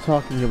what she's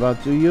talking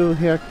about. Do you,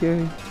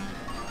 Hercule?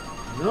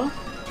 No,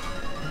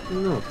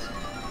 not.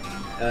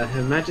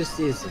 Her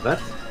Majesty is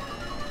what?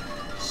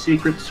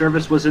 Secret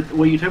Service, was it?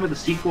 Were you talking about the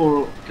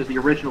sequel? Because the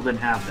original didn't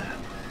have that.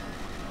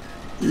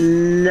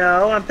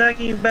 No, I'm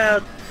talking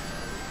about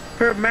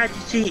Her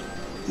Majesty's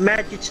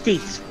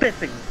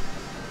Spiffing.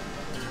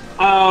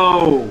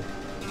 Oh!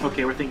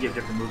 Okay, we're thinking of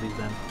different movies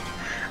then.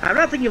 I'm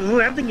not thinking of a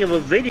movie, I'm thinking of a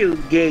video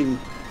game.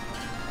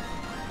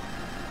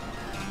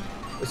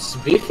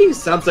 Spiffing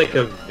sounds like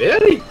a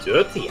very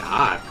dirty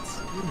act.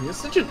 You're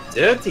such a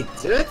dirty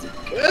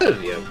girl,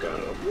 you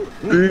girl.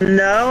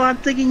 No, I'm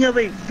thinking of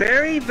a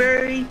very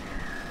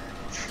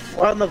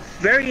on the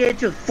very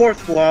edge of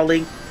fourth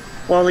walling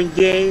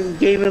game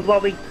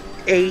involving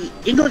a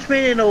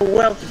Englishman and a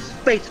Welsh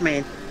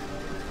spaceman,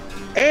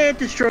 and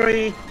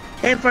destroying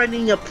and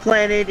finding a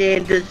planet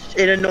and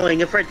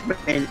annoying a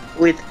Frenchman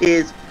with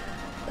his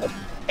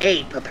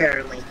ape,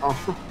 apparently.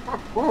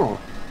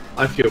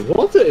 If you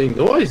want to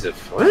annoy the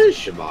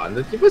Frenchman,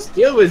 then you must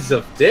deal with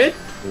the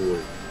Deadpool.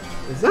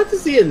 That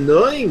is the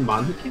annoying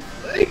man who keeps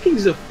breaking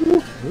the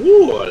fourth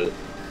wall.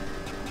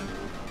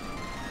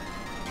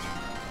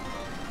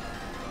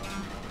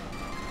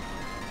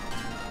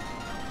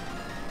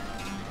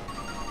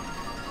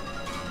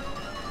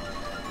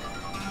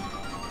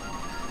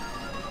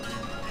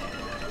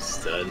 And I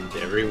stunned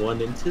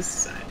everyone into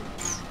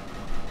silence.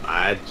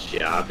 My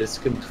job is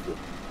complete.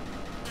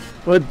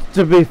 But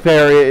to be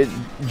fair,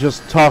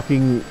 just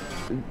talking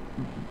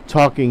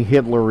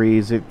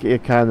Hitlerese,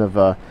 it kind of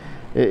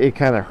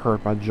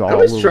hurt my jaw. I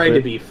was a little trying bit.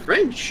 to be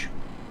French.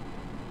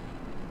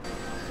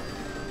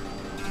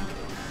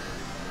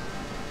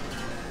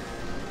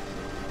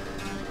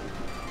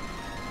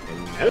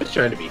 And I was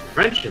trying to be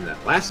French in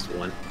that last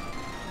one.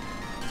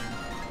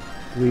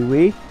 Oui,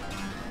 oui.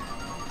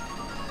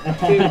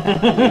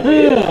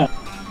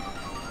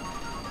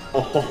 Oh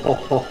ho ho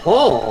ho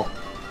ho!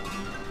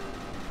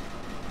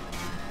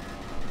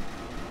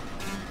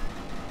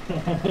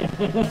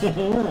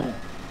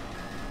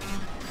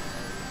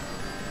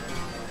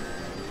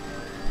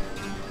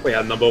 We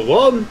are number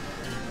one.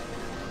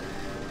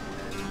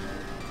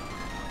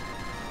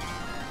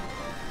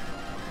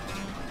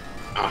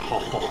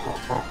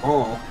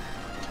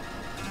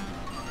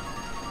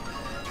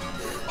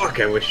 Fuck,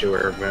 I wish there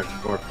were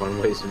more fun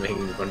ways of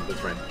making fun of the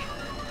French.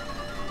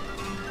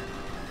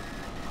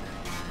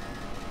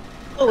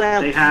 Oh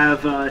well. They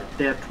have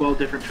 12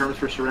 different terms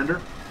for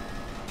surrender.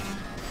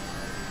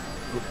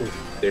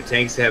 Their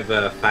tanks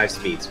have 5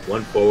 speeds.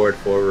 1 forward,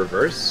 4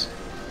 reverse.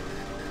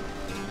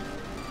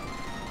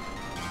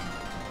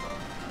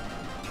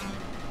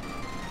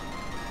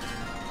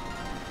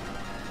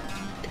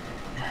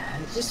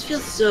 It just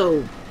feels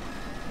so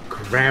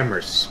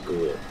grammar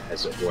school,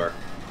 as it were.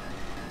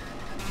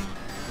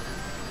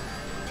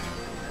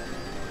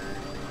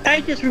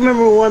 I just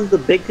remember one of the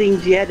big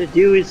things you had to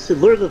do is to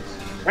lure the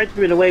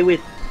Frenchmen away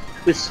with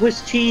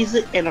Swiss cheese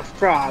and a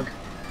frog.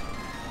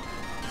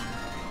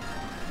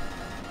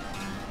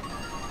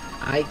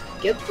 I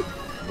get the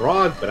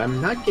frog, but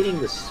I'm not getting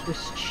the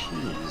Swiss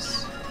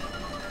cheese.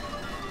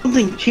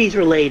 Something cheese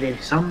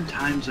related.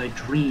 Sometimes I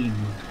dream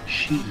of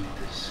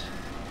cheese.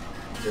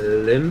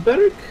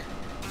 Limburg?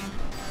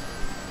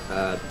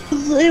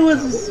 It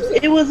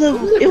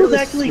was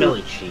actually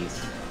smelly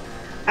cheese.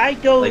 I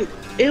don't. Like-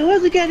 it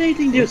wasn't got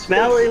anything to do with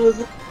smell. It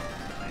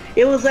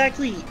was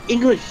actually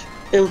English.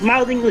 It was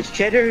mild English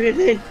cheddar, and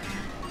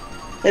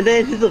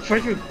then the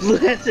Frenchman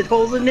blasted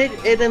holes in it,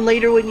 and then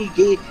later when you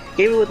gave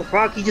it with the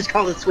frog, he just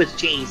called it Swiss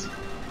cheese.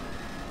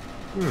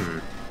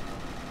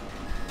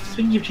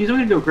 Speaking of cheese,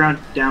 I'm gonna go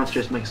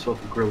downstairs and make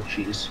myself a grilled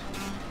cheese.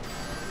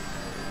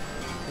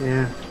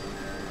 Yeah,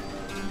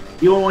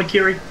 You want one,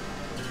 Kiri?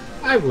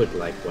 I would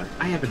like one.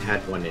 I haven't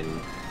had one in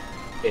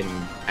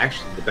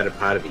actually the better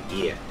part of a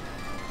year.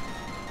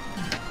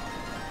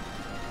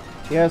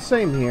 Yeah,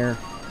 same here.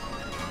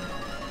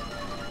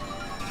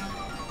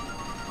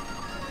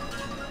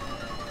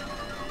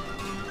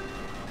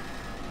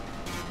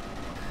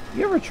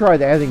 You ever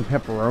tried adding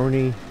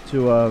pepperoni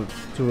to a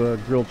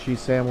grilled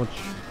cheese sandwich?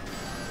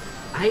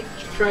 I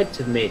tried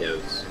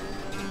tomatoes.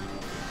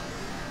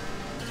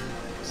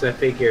 So I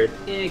figured,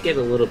 get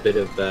a little bit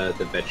of the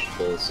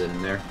vegetables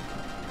in there.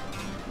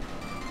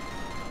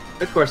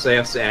 Of course, I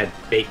also add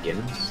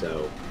bacon,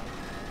 so...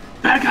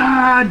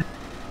 Bacon!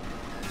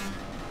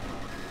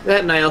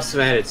 That, and I also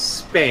added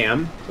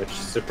Spam, which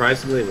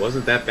surprisingly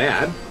wasn't that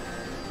bad.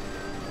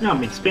 No, I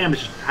mean, Spam is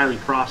just highly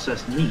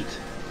processed meat.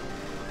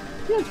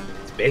 Yeah,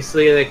 it's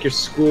basically like your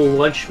school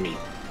lunch meat.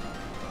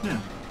 Yeah.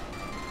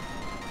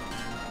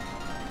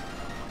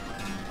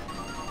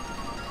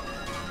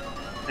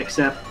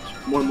 Except,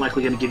 more than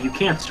likely going to give you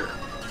cancer.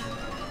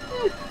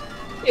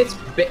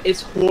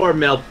 It's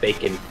Hormel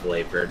bacon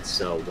flavored,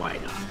 so why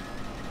not?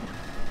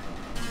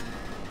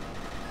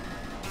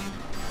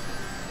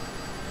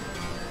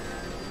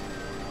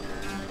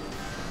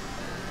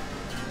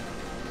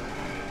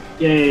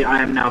 Yay,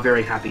 I am now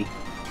very happy.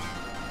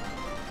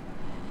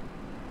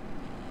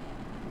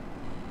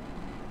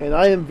 And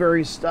I am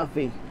very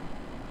stuffy.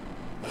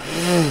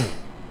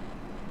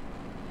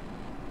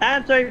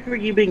 I'm sorry for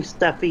you being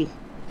stuffy.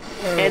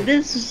 And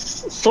this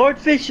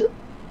swordfish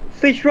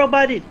fish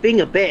robot is being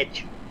a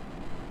bitch.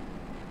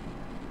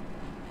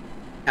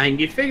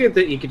 And you figured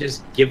that you could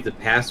just give the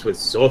pass with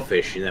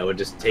Swordfish and that would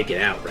just take it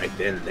out right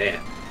then and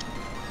there.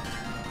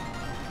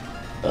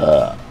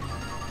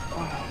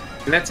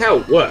 And that's how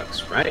it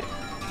works, right?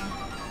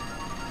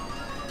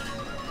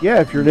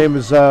 Yeah, if your name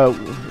is John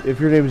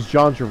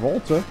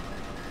Travolta.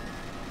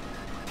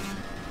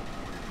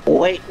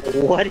 Wait,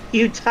 what are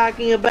you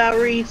talking about,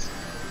 Reese?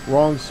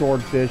 Wrong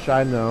swordfish,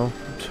 I know.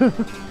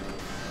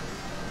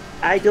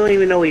 I don't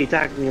even know what you're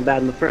talking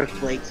about in the first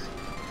place.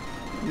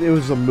 It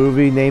was a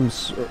movie named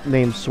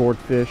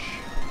Swordfish.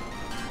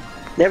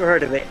 Never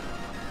heard of it.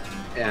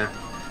 Yeah.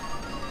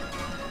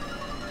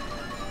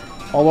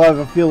 Although I have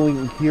a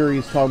feeling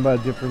Kiri's talking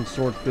about a different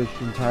swordfish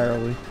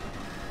entirely.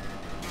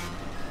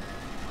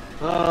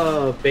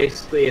 Oh,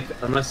 basically,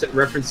 unless it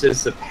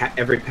references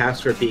every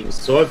password being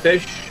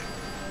Swordfish.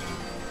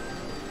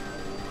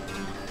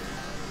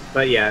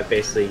 But yeah,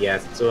 basically, yeah,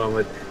 it's the one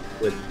with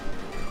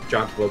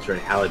John Travolta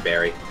and Halle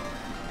Berry.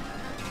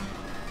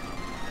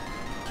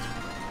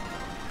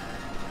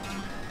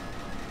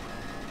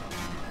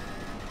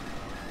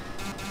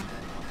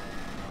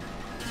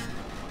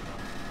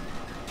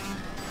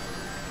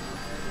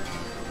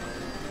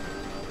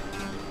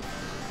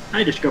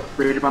 I just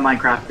upgraded my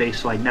Minecraft base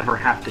so I never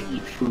have to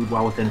eat food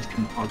while within its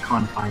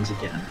confines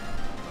again.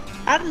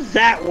 How does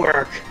that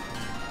work?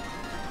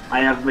 I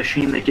have a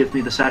machine that gives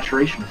me the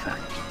saturation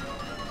effect.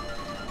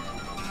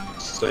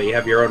 So you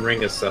have your own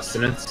ring of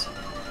sustenance?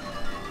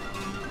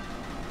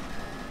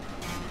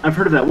 I've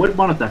heard of that. What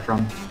one is that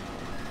from?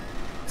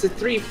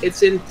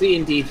 It's in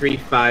D&D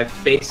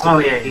 3.5. Basically, Oh,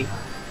 yeah.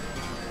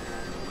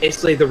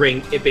 basically the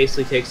ring, it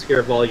basically takes care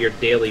of all your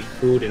daily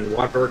food and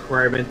water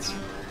requirements,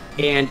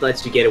 and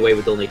lets you get away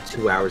with only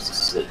 2 hours of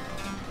sleep.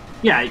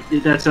 Yeah,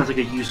 that sounds like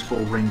a useful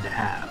ring to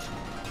have.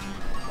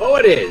 Oh,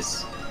 it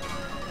is.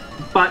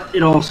 But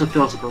it also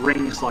fills up a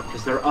ring slot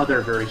because there are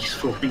other very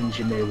useful rings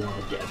you may want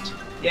to get.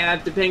 Yeah,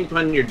 depending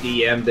upon your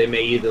DM, they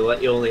may either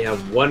let you only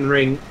have one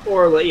ring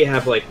or let you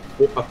have like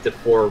up to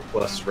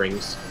 4+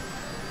 rings.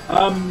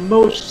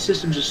 Most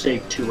systems just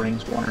say 2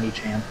 rings, 1 in each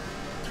hand.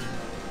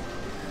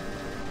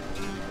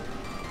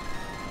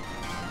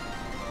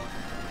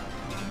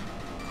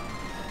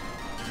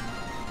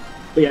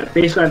 But yeah,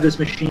 basically I have this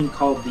machine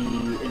called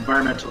the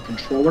environmental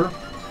controller,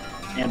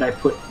 and I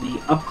put the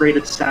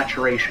upgraded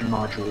saturation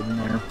module in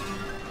there.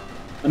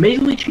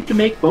 Amazingly cheap to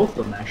make both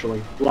of them,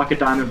 actually. Block of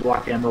diamond,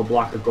 block of emerald,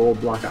 block of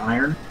gold, block of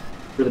iron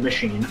for the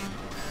machine,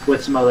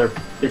 with some other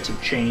bits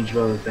of change of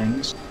other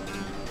things.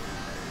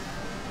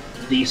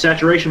 The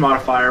saturation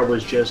modifier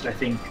was just, I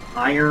think,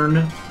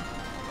 iron,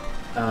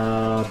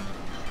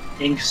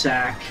 ink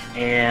sac,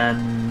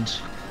 and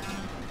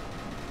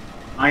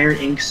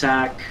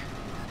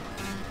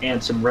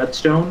some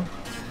redstone.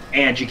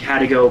 And you had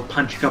to go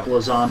punch a couple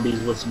of zombies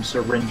with some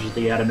syringes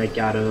that you had to make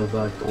out of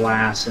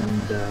glass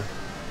and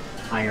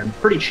iron.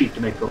 Pretty cheap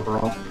to make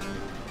overall.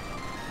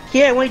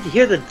 Can't wait to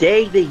hear the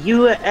day that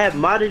you have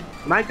modded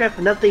Minecraft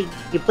enough that you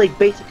can play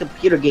basic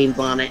computer games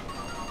on it.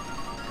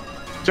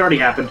 It's already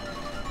happened.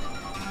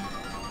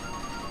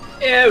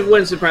 Yeah, it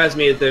wouldn't surprise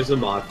me if there's a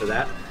mod for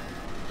that.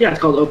 Yeah, it's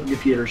called Open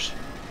Computers.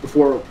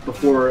 Before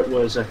it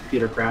was a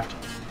computer craft.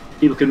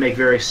 People could make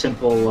very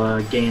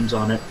simple games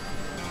on it.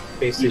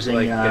 Basically Using,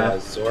 like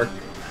Zork.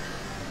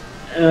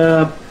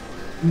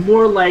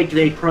 More like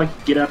they probably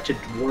could get up to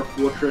Dwarf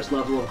Fortress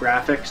level of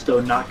graphics,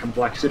 though not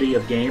complexity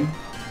of game.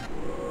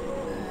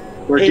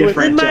 Or Hey,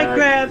 within different.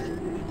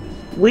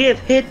 Minecraft, we have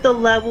hit the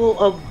level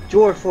of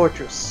Dwarf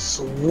Fortress.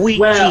 Sweet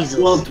Jesus.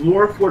 Well,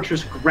 Dwarf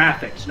Fortress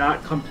graphics,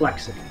 not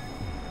complexity.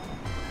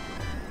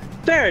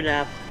 Fair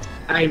enough.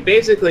 I mean,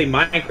 basically,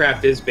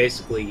 Minecraft is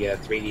basically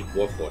 3D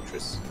Dwarf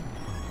Fortress.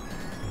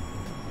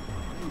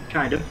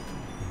 Kind of.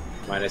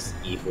 Minus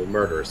evil,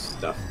 murderous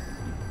stuff.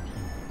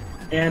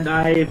 And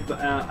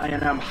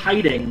I'm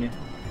hiding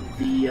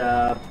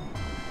the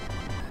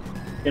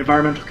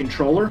environmental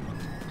controller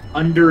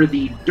under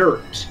the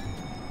dirt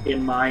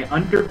in my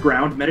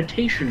underground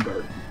meditation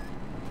garden.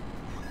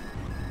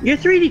 Your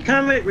 3D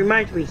comment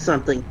reminds me of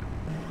something.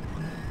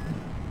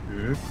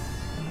 Hmm?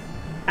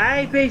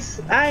 I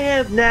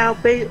have now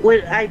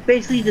what I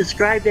basically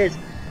described as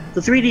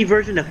the 3D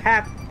version of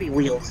Happy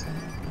Wheels,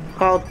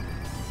 called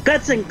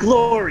Guts and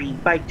Glory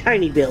by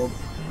Tiny Build.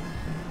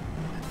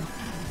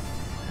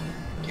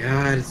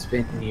 God, it's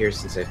been years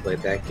since I played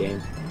that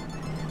game.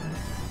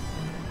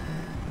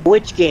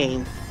 Which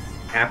game?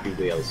 Happy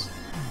Wheels.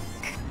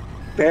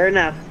 Fair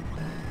enough.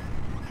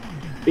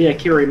 But yeah,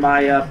 Kiri,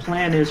 my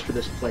plan is for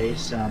this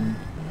place. You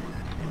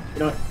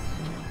know what?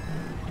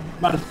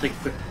 Might as well take a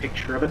quick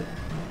picture of it.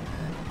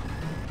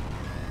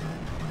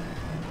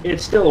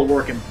 It's still a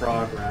work in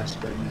progress,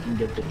 but you can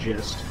get the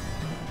gist.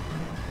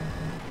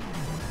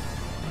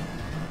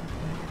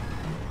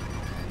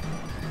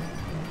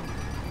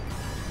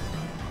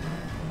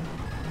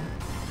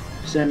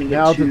 Sending it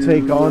Now to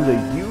take on the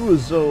uh, U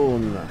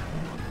zone.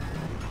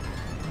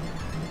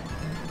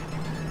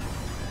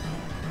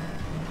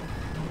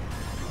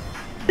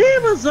 They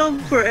have a zone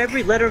for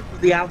every letter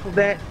of the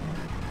alphabet.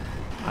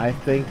 I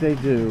think they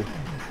do.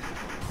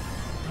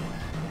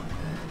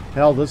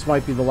 Hell, this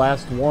might be the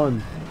last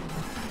one.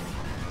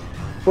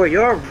 For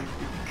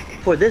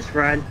this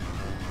run.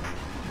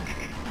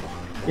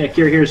 Yeah,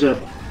 Kira, here's a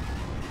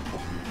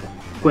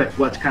quick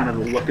what's kind of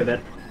the look of it.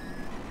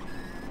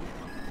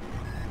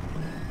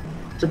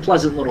 It's a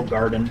pleasant little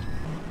garden.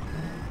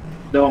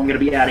 Though I'm going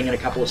to be adding in a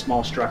couple of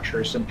small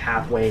structures, some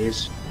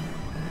pathways.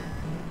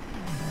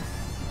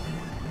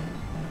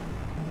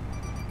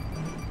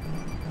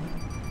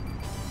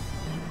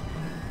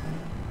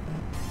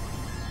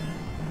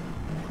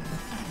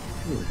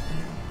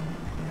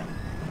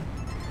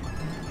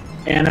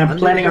 And I'm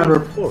planning on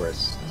Underground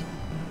forest.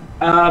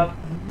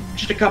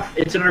 just a couple.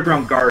 It's an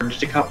underground garden,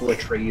 just a couple of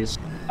trees.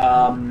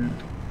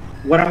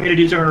 What I'm going to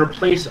do is I'm going to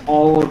replace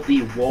all of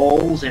the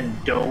walls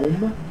and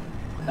dome,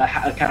 a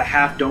kind of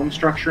half dome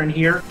structure in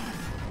here,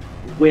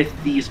 with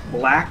these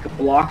black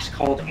blocks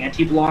called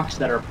anti-blocks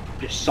that are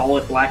just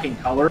solid black in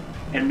color,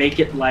 and make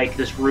it like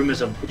this room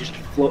is just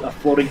a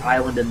floating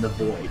island in the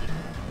void.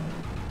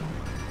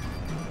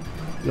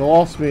 You'll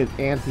also need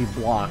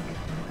anti-block.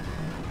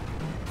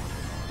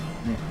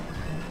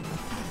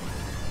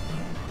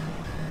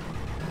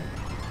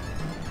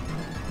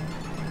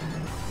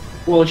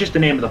 Well, it's just the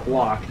name of the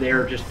block.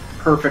 They're just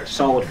perfect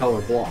solid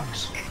color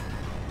blocks.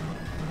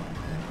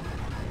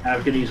 I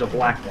was going to use a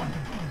black one.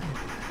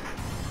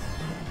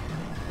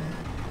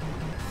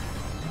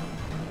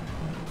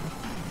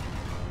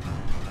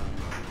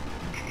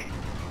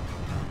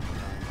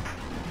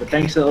 But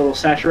thanks to the little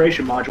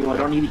saturation module, I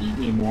don't need to eat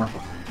anymore.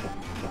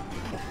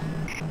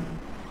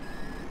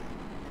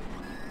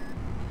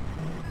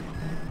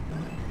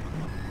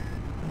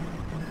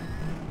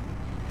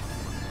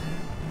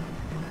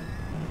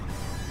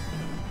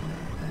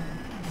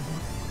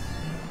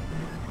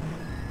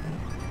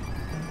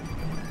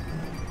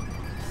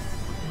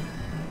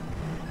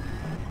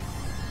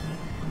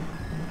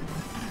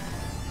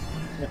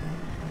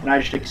 and I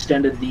just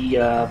extended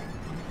the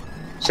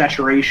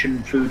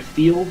saturation food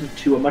field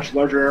to a much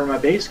larger area of my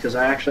base because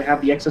I actually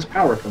have the excess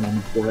power at the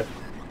moment for it.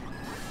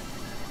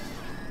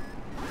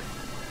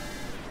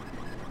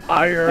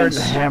 Iron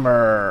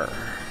Hammer.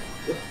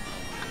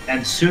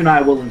 And soon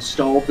I will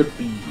install the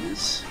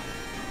bees.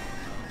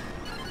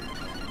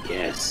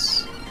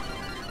 Yes.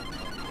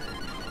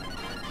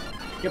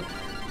 Yep.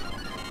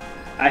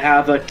 I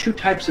have 2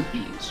 types of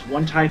bees.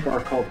 One type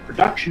are called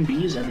production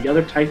bees, and the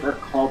other type are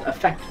called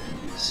effect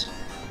bees.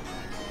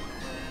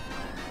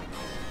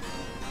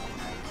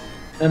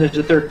 And there's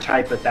a third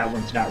type, but that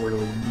one's not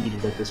really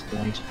needed at this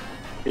point.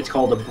 It's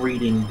called a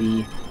breeding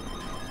bee.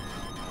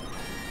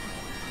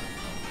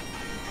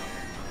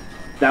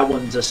 That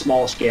one's a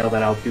small scale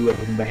that I'll do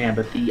everything by hand,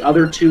 but the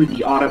other 2,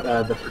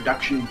 the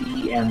production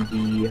bee and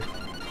the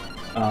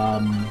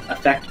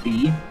effect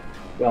bee,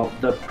 well,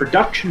 the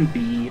production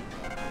bee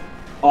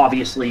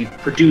obviously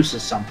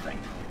produces something,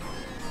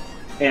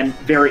 and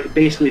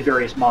basically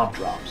various mob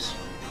drops.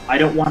 I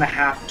don't want to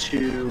have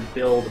to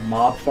build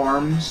mob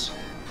farms,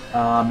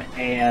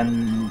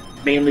 and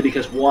mainly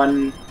because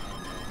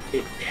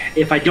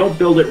if I don't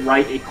build it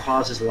right, it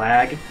causes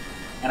lag,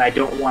 and I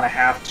don't want to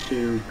have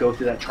to go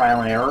through that trial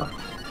and error.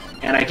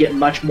 And I get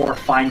much more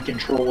fine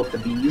control with the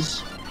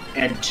bees.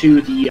 And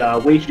 2,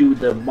 the way to do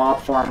the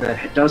mob farm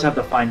that does have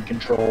the fine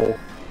control,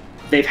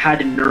 they've had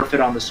to nerf it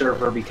on the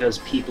server because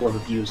people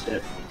have abused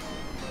it.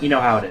 You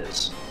know how it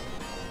is.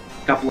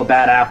 A couple of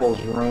bad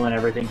apples ruin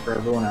everything for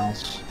everyone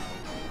else.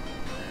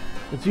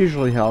 That's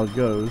usually how it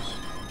goes.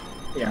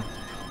 Yeah.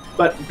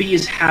 But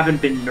bees haven't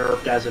been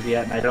nerfed as of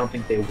yet, and I don't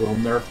think they will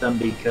nerf them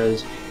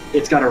because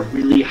it's got a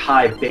really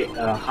high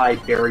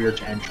barrier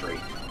to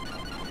entry.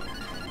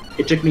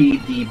 It took me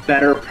the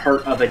better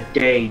part of a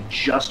day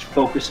just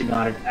focusing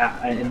on it,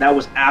 and that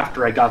was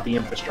after I got the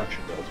infrastructure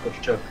built, which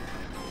took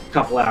a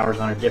couple hours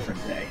on a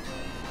different day.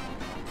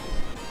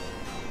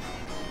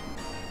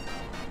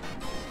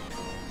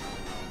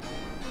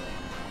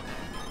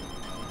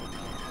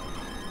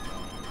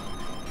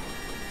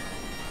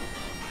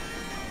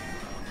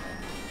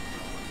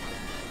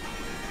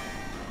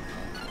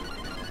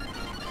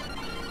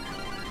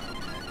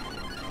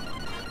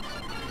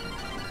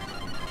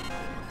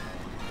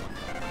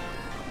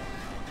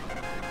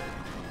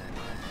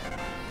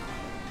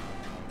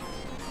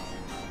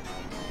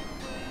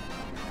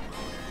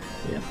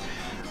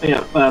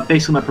 Yeah,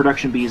 basically my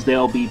production bees,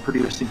 they'll be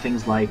producing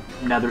things like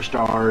nether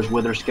stars,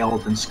 wither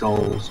skeleton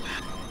skulls,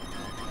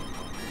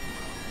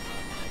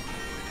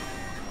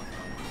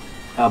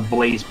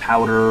 blaze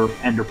powder,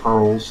 ender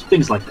pearls,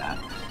 things like that.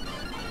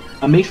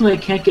 Amazingly, I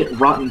can't get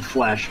rotten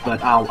flesh,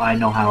 but I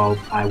know how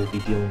I will be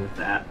dealing with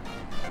that.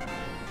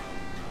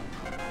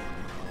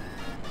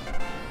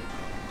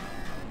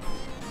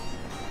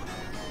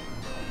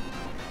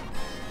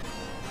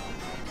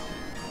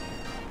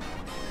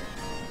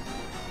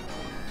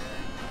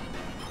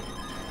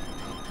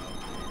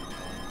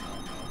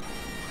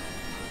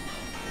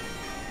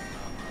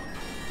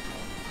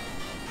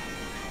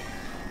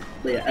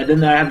 Yeah, and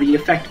then I have the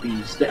effect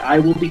bees. That I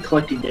will be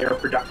collecting their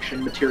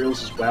production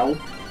materials as well,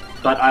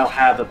 but I'll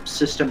have a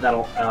system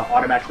that'll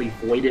automatically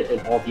void it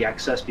and all the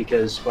excess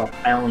because, well,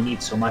 I only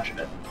need so much of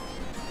it.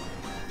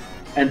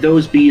 And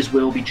those bees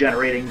will be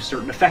generating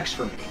certain effects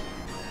for me.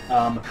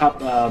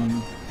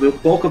 The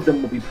bulk of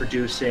them will be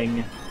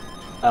producing.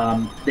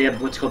 They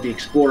have what's called the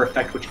Explorer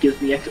effect, which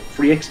gives me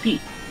free XP.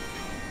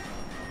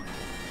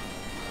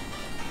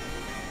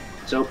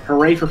 So,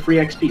 hooray for free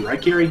XP, right,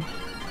 Kiri?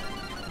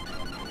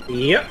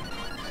 Yep.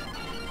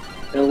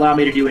 It'll allow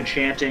me to do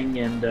enchanting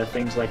and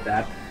things like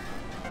that.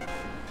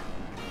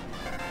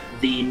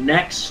 The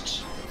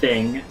next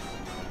thing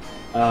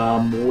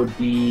would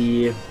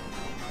be,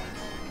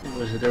 what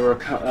was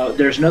it?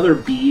 There's another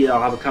bee.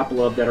 I'll have a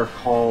couple of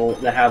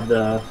that have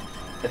the,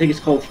 I think it's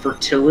called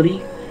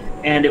fertility,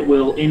 and it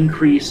will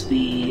increase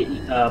the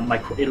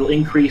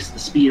increase the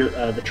speed,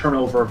 the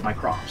turnover of my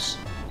crops,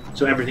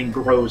 so everything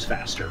grows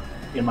faster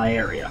in my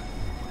area.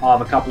 I'll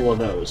have a couple of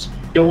those.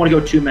 Don't want to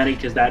go too many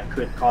because that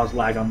could cause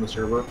lag on the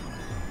server.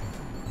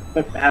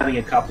 But having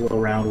a couple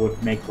around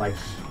would make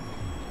life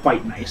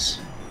quite nice.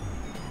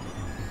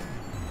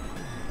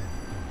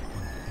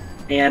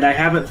 And I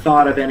haven't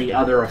thought of any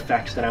other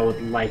effects that I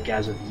would like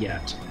as of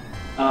yet.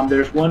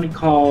 There's one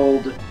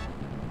called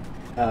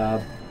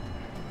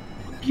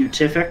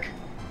Beatific,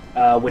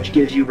 which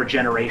gives you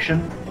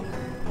regeneration.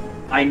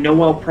 I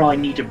know I'll probably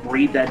need to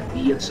breed that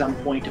bee at some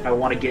point if I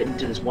want to get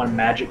into this one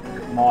magic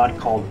mod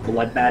called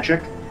Blood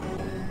Magic.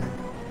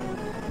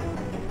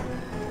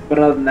 But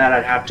other than that,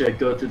 I'd have to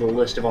go through the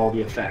list of all the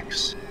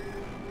effects.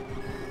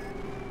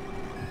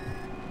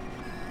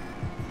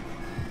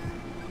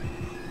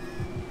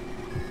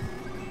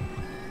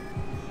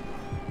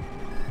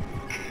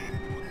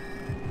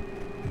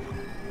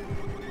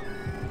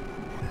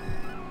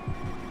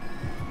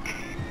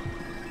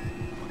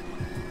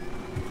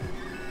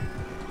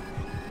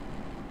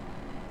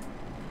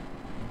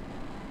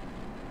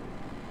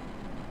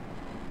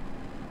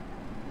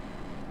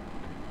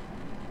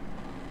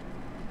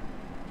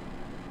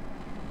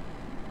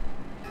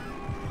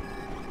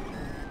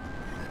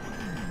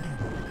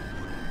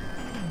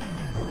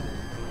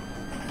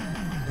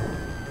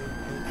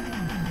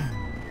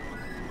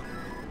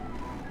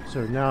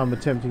 So now I'm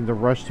attempting to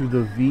rush through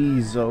the V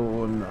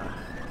zone.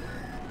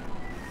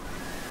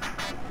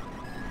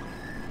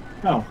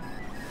 Oh.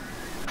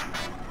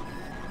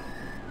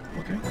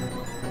 Okay.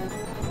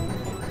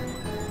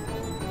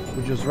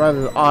 Which is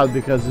rather odd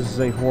because this is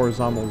a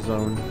horizontal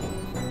zone.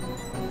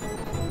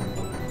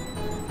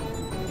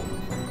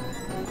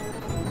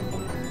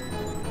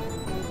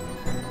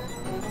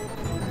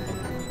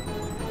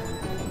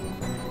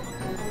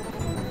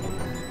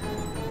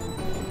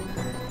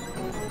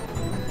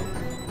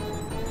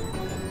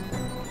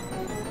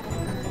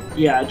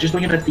 Yeah, just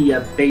looking at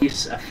the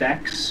base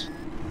effects,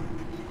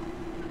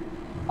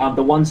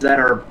 the ones that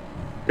are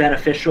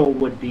beneficial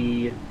would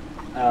be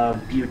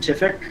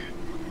Beatific,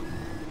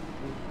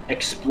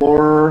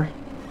 Explorer,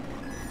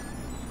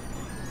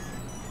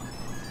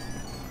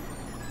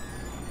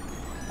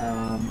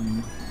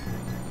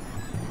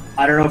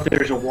 I don't know if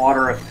there's a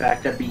water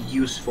effect that'd be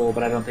useful,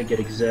 but I don't think it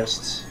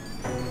exists.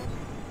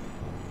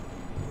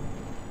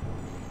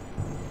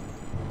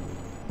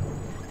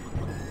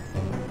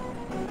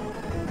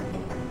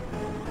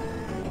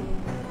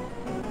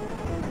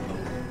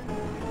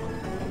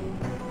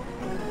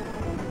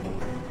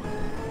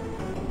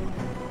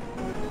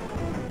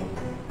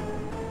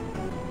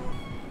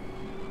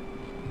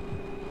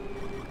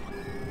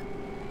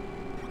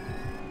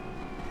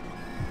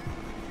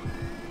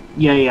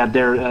 Yeah,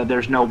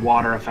 there's no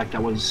water effect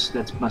that must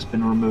have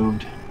been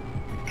removed.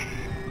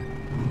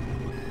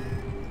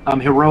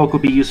 Heroic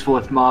would be useful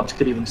if mobs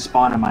could even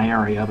spawn in my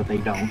area, but they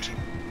don't.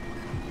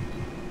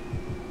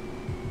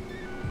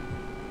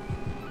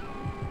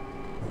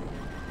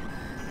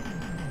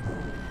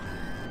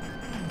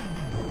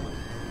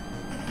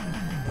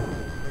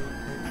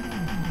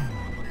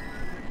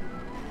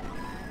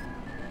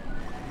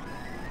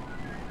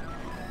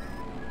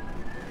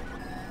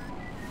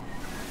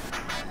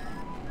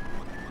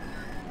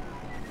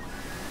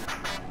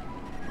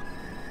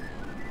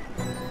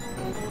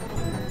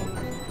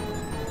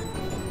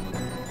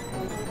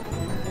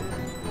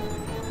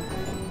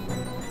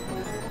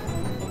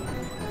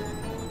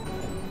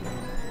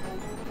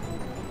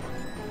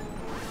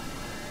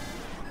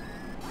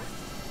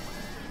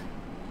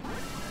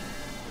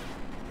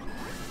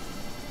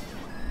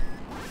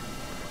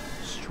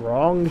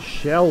 Strong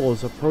shell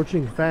is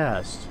approaching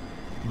fast.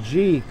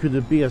 Gee, could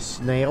it be a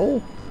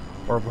snail?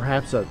 Or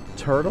perhaps a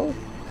turtle?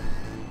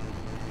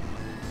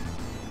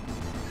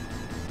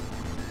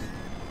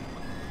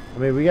 I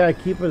mean, we gotta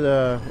keep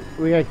it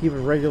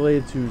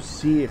regulated to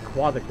sea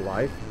aquatic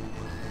life.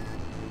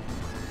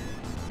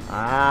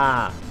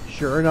 Ah,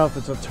 sure enough,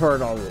 it's a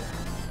turtle.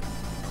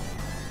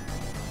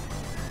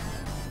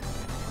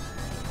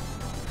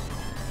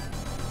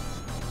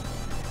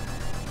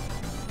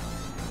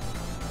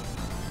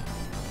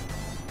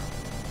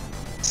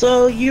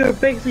 So you're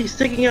basically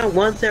sticking out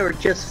ones that were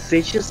just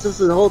fishes this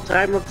the whole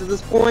time up to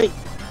this point?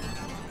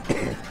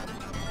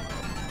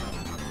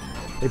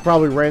 They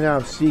probably ran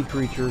out of sea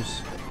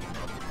creatures.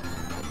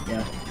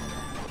 Yeah.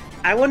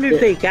 I wonder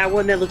if they got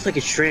one that looks like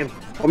a shrimp.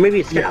 Or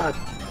maybe a scallop.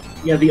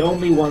 Yeah, the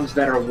only ones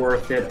that are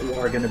worth it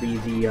are going to be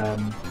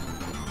the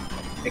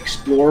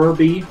Explorer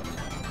Bee,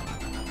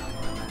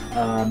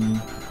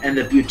 and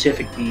the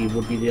Beatific Bee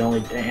would be the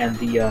only, and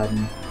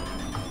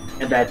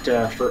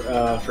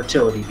that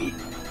Fertility Bee.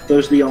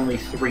 Those are the only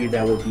three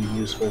that would be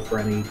useful for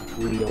any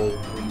real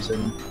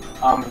reason.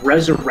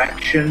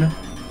 Reanimation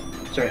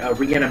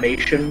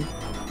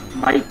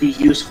might be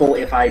useful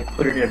if I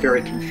put it in a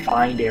very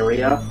confined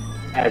area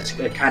as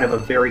a kind of a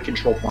very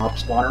controlled mob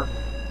spawner.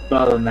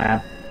 But other than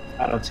that,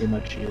 I don't see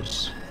much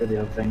use for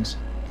the other things.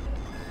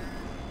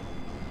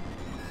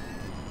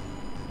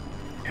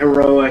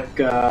 Heroic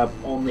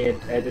only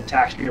it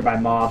attacks nearby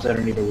mobs. I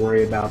don't need to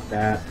worry about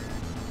that.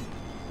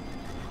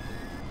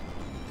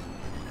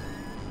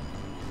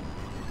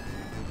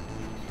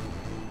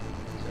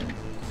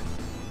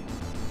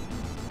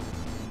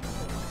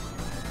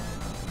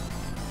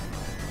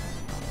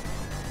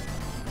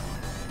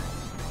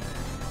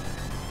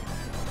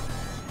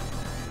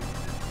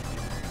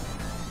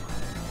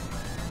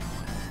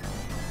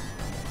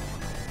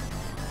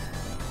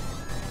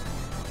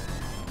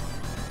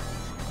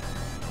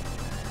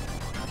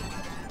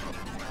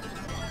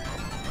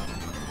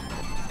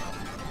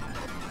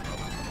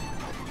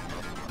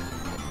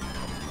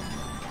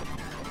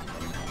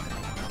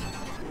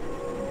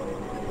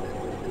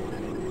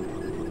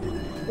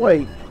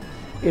 Wait,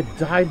 it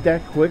died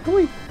that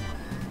quickly?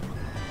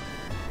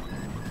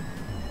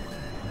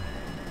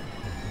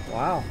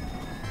 Wow.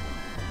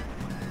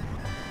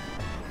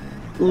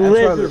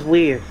 This is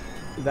weird.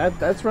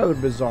 That's rather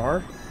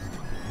bizarre.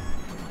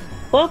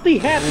 Well, be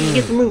happy you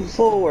get to move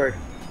forward.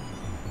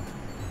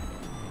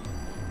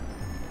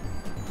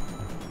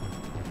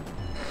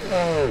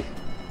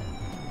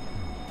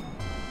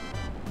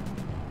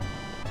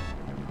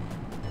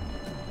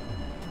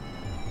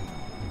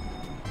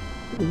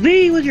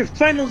 V was your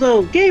final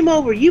zone. Game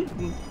over. You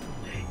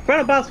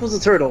final boss was a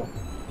turtle.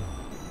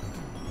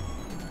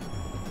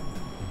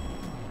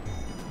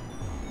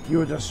 You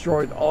have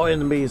destroyed all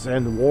enemies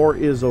and war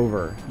is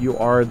over. You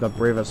are the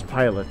bravest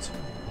pilot.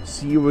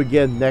 See you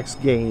again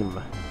next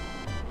game.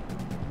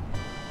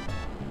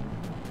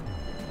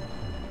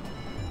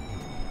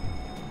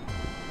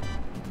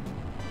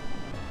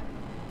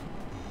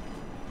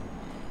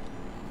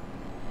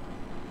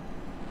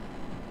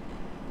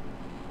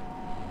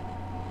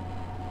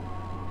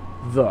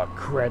 The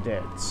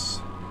credits.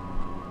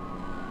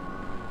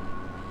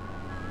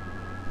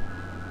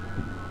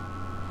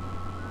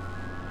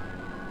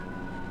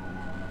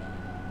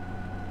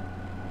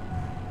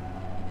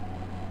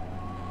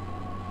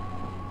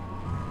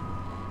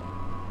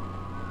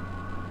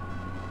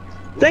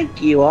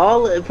 Thank you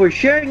all for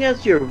sharing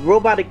us your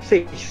robotic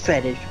fish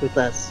fetish with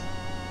us.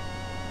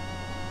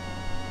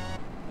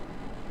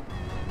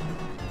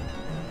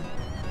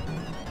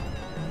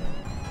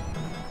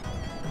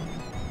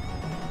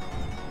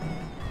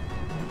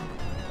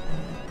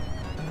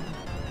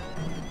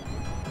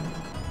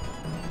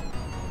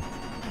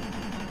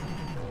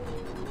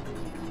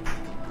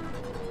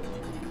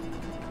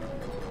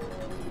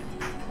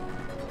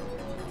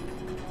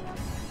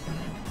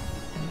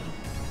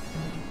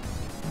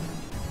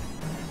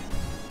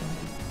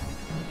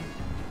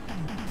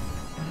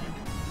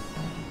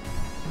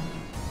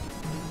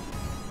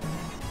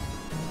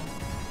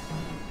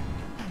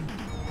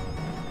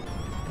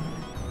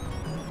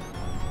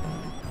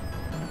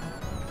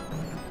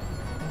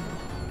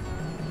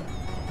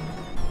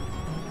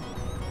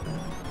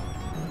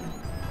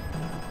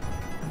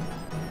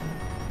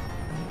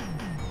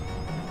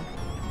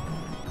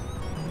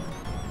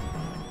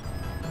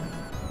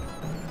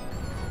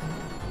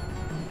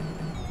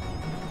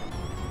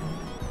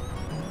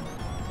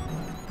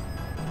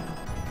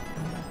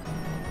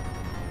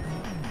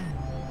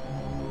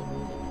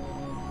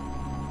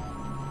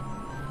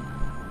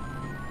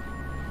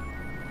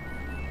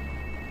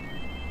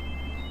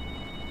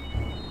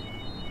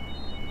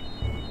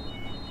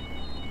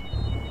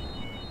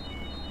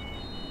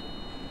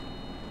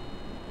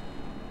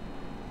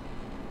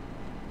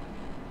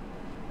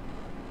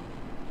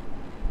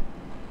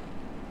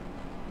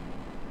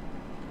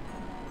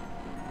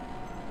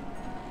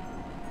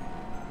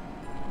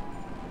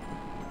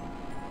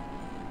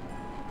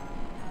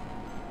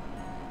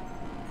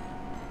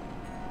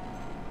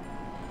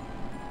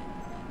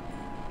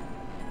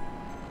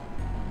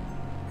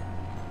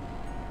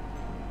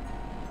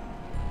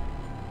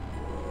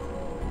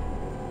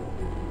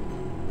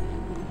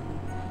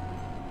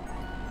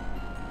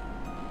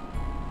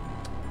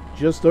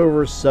 Just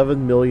over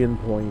 7 million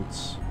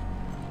points.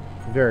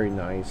 Very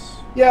nice.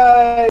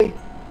 Yay!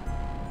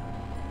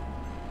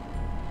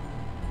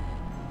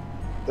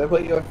 Did I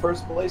put you in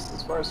first place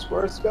as far as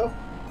scores go?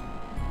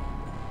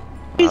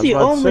 He's the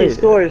only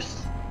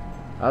scores.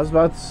 I was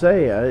about to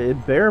say,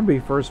 it better be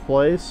first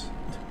place.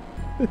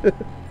 If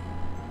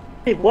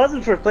it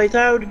wasn't first place,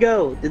 I would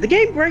go. Did the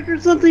game break or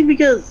something?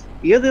 Because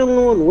you're the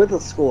only one with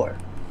a score.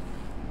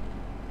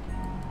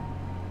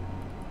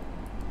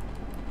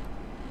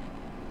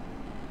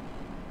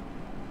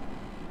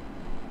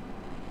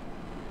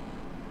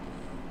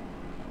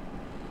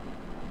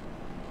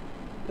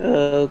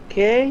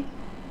 Okay.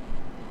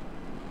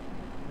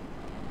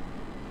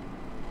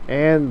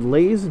 And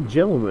ladies and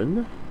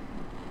gentlemen,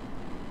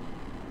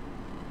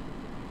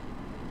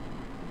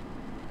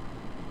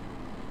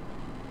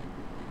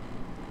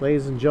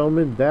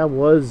 that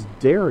was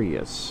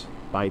Darius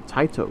by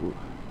Taito.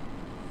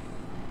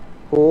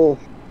 Cool.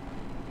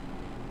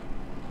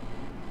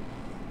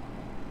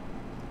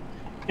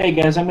 Hey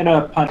guys, I'm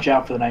gonna punch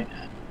out for the night.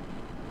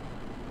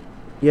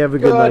 You have a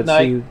good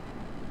night. See you.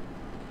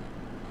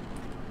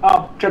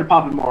 I'll try to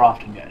pop in more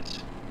often, guys.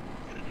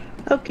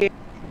 Okay.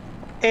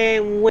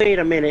 And wait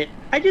a minute.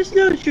 I just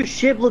noticed your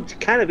ship looks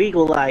kind of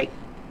eagle-like.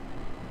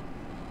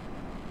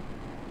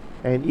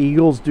 And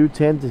eagles do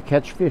tend to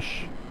catch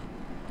fish.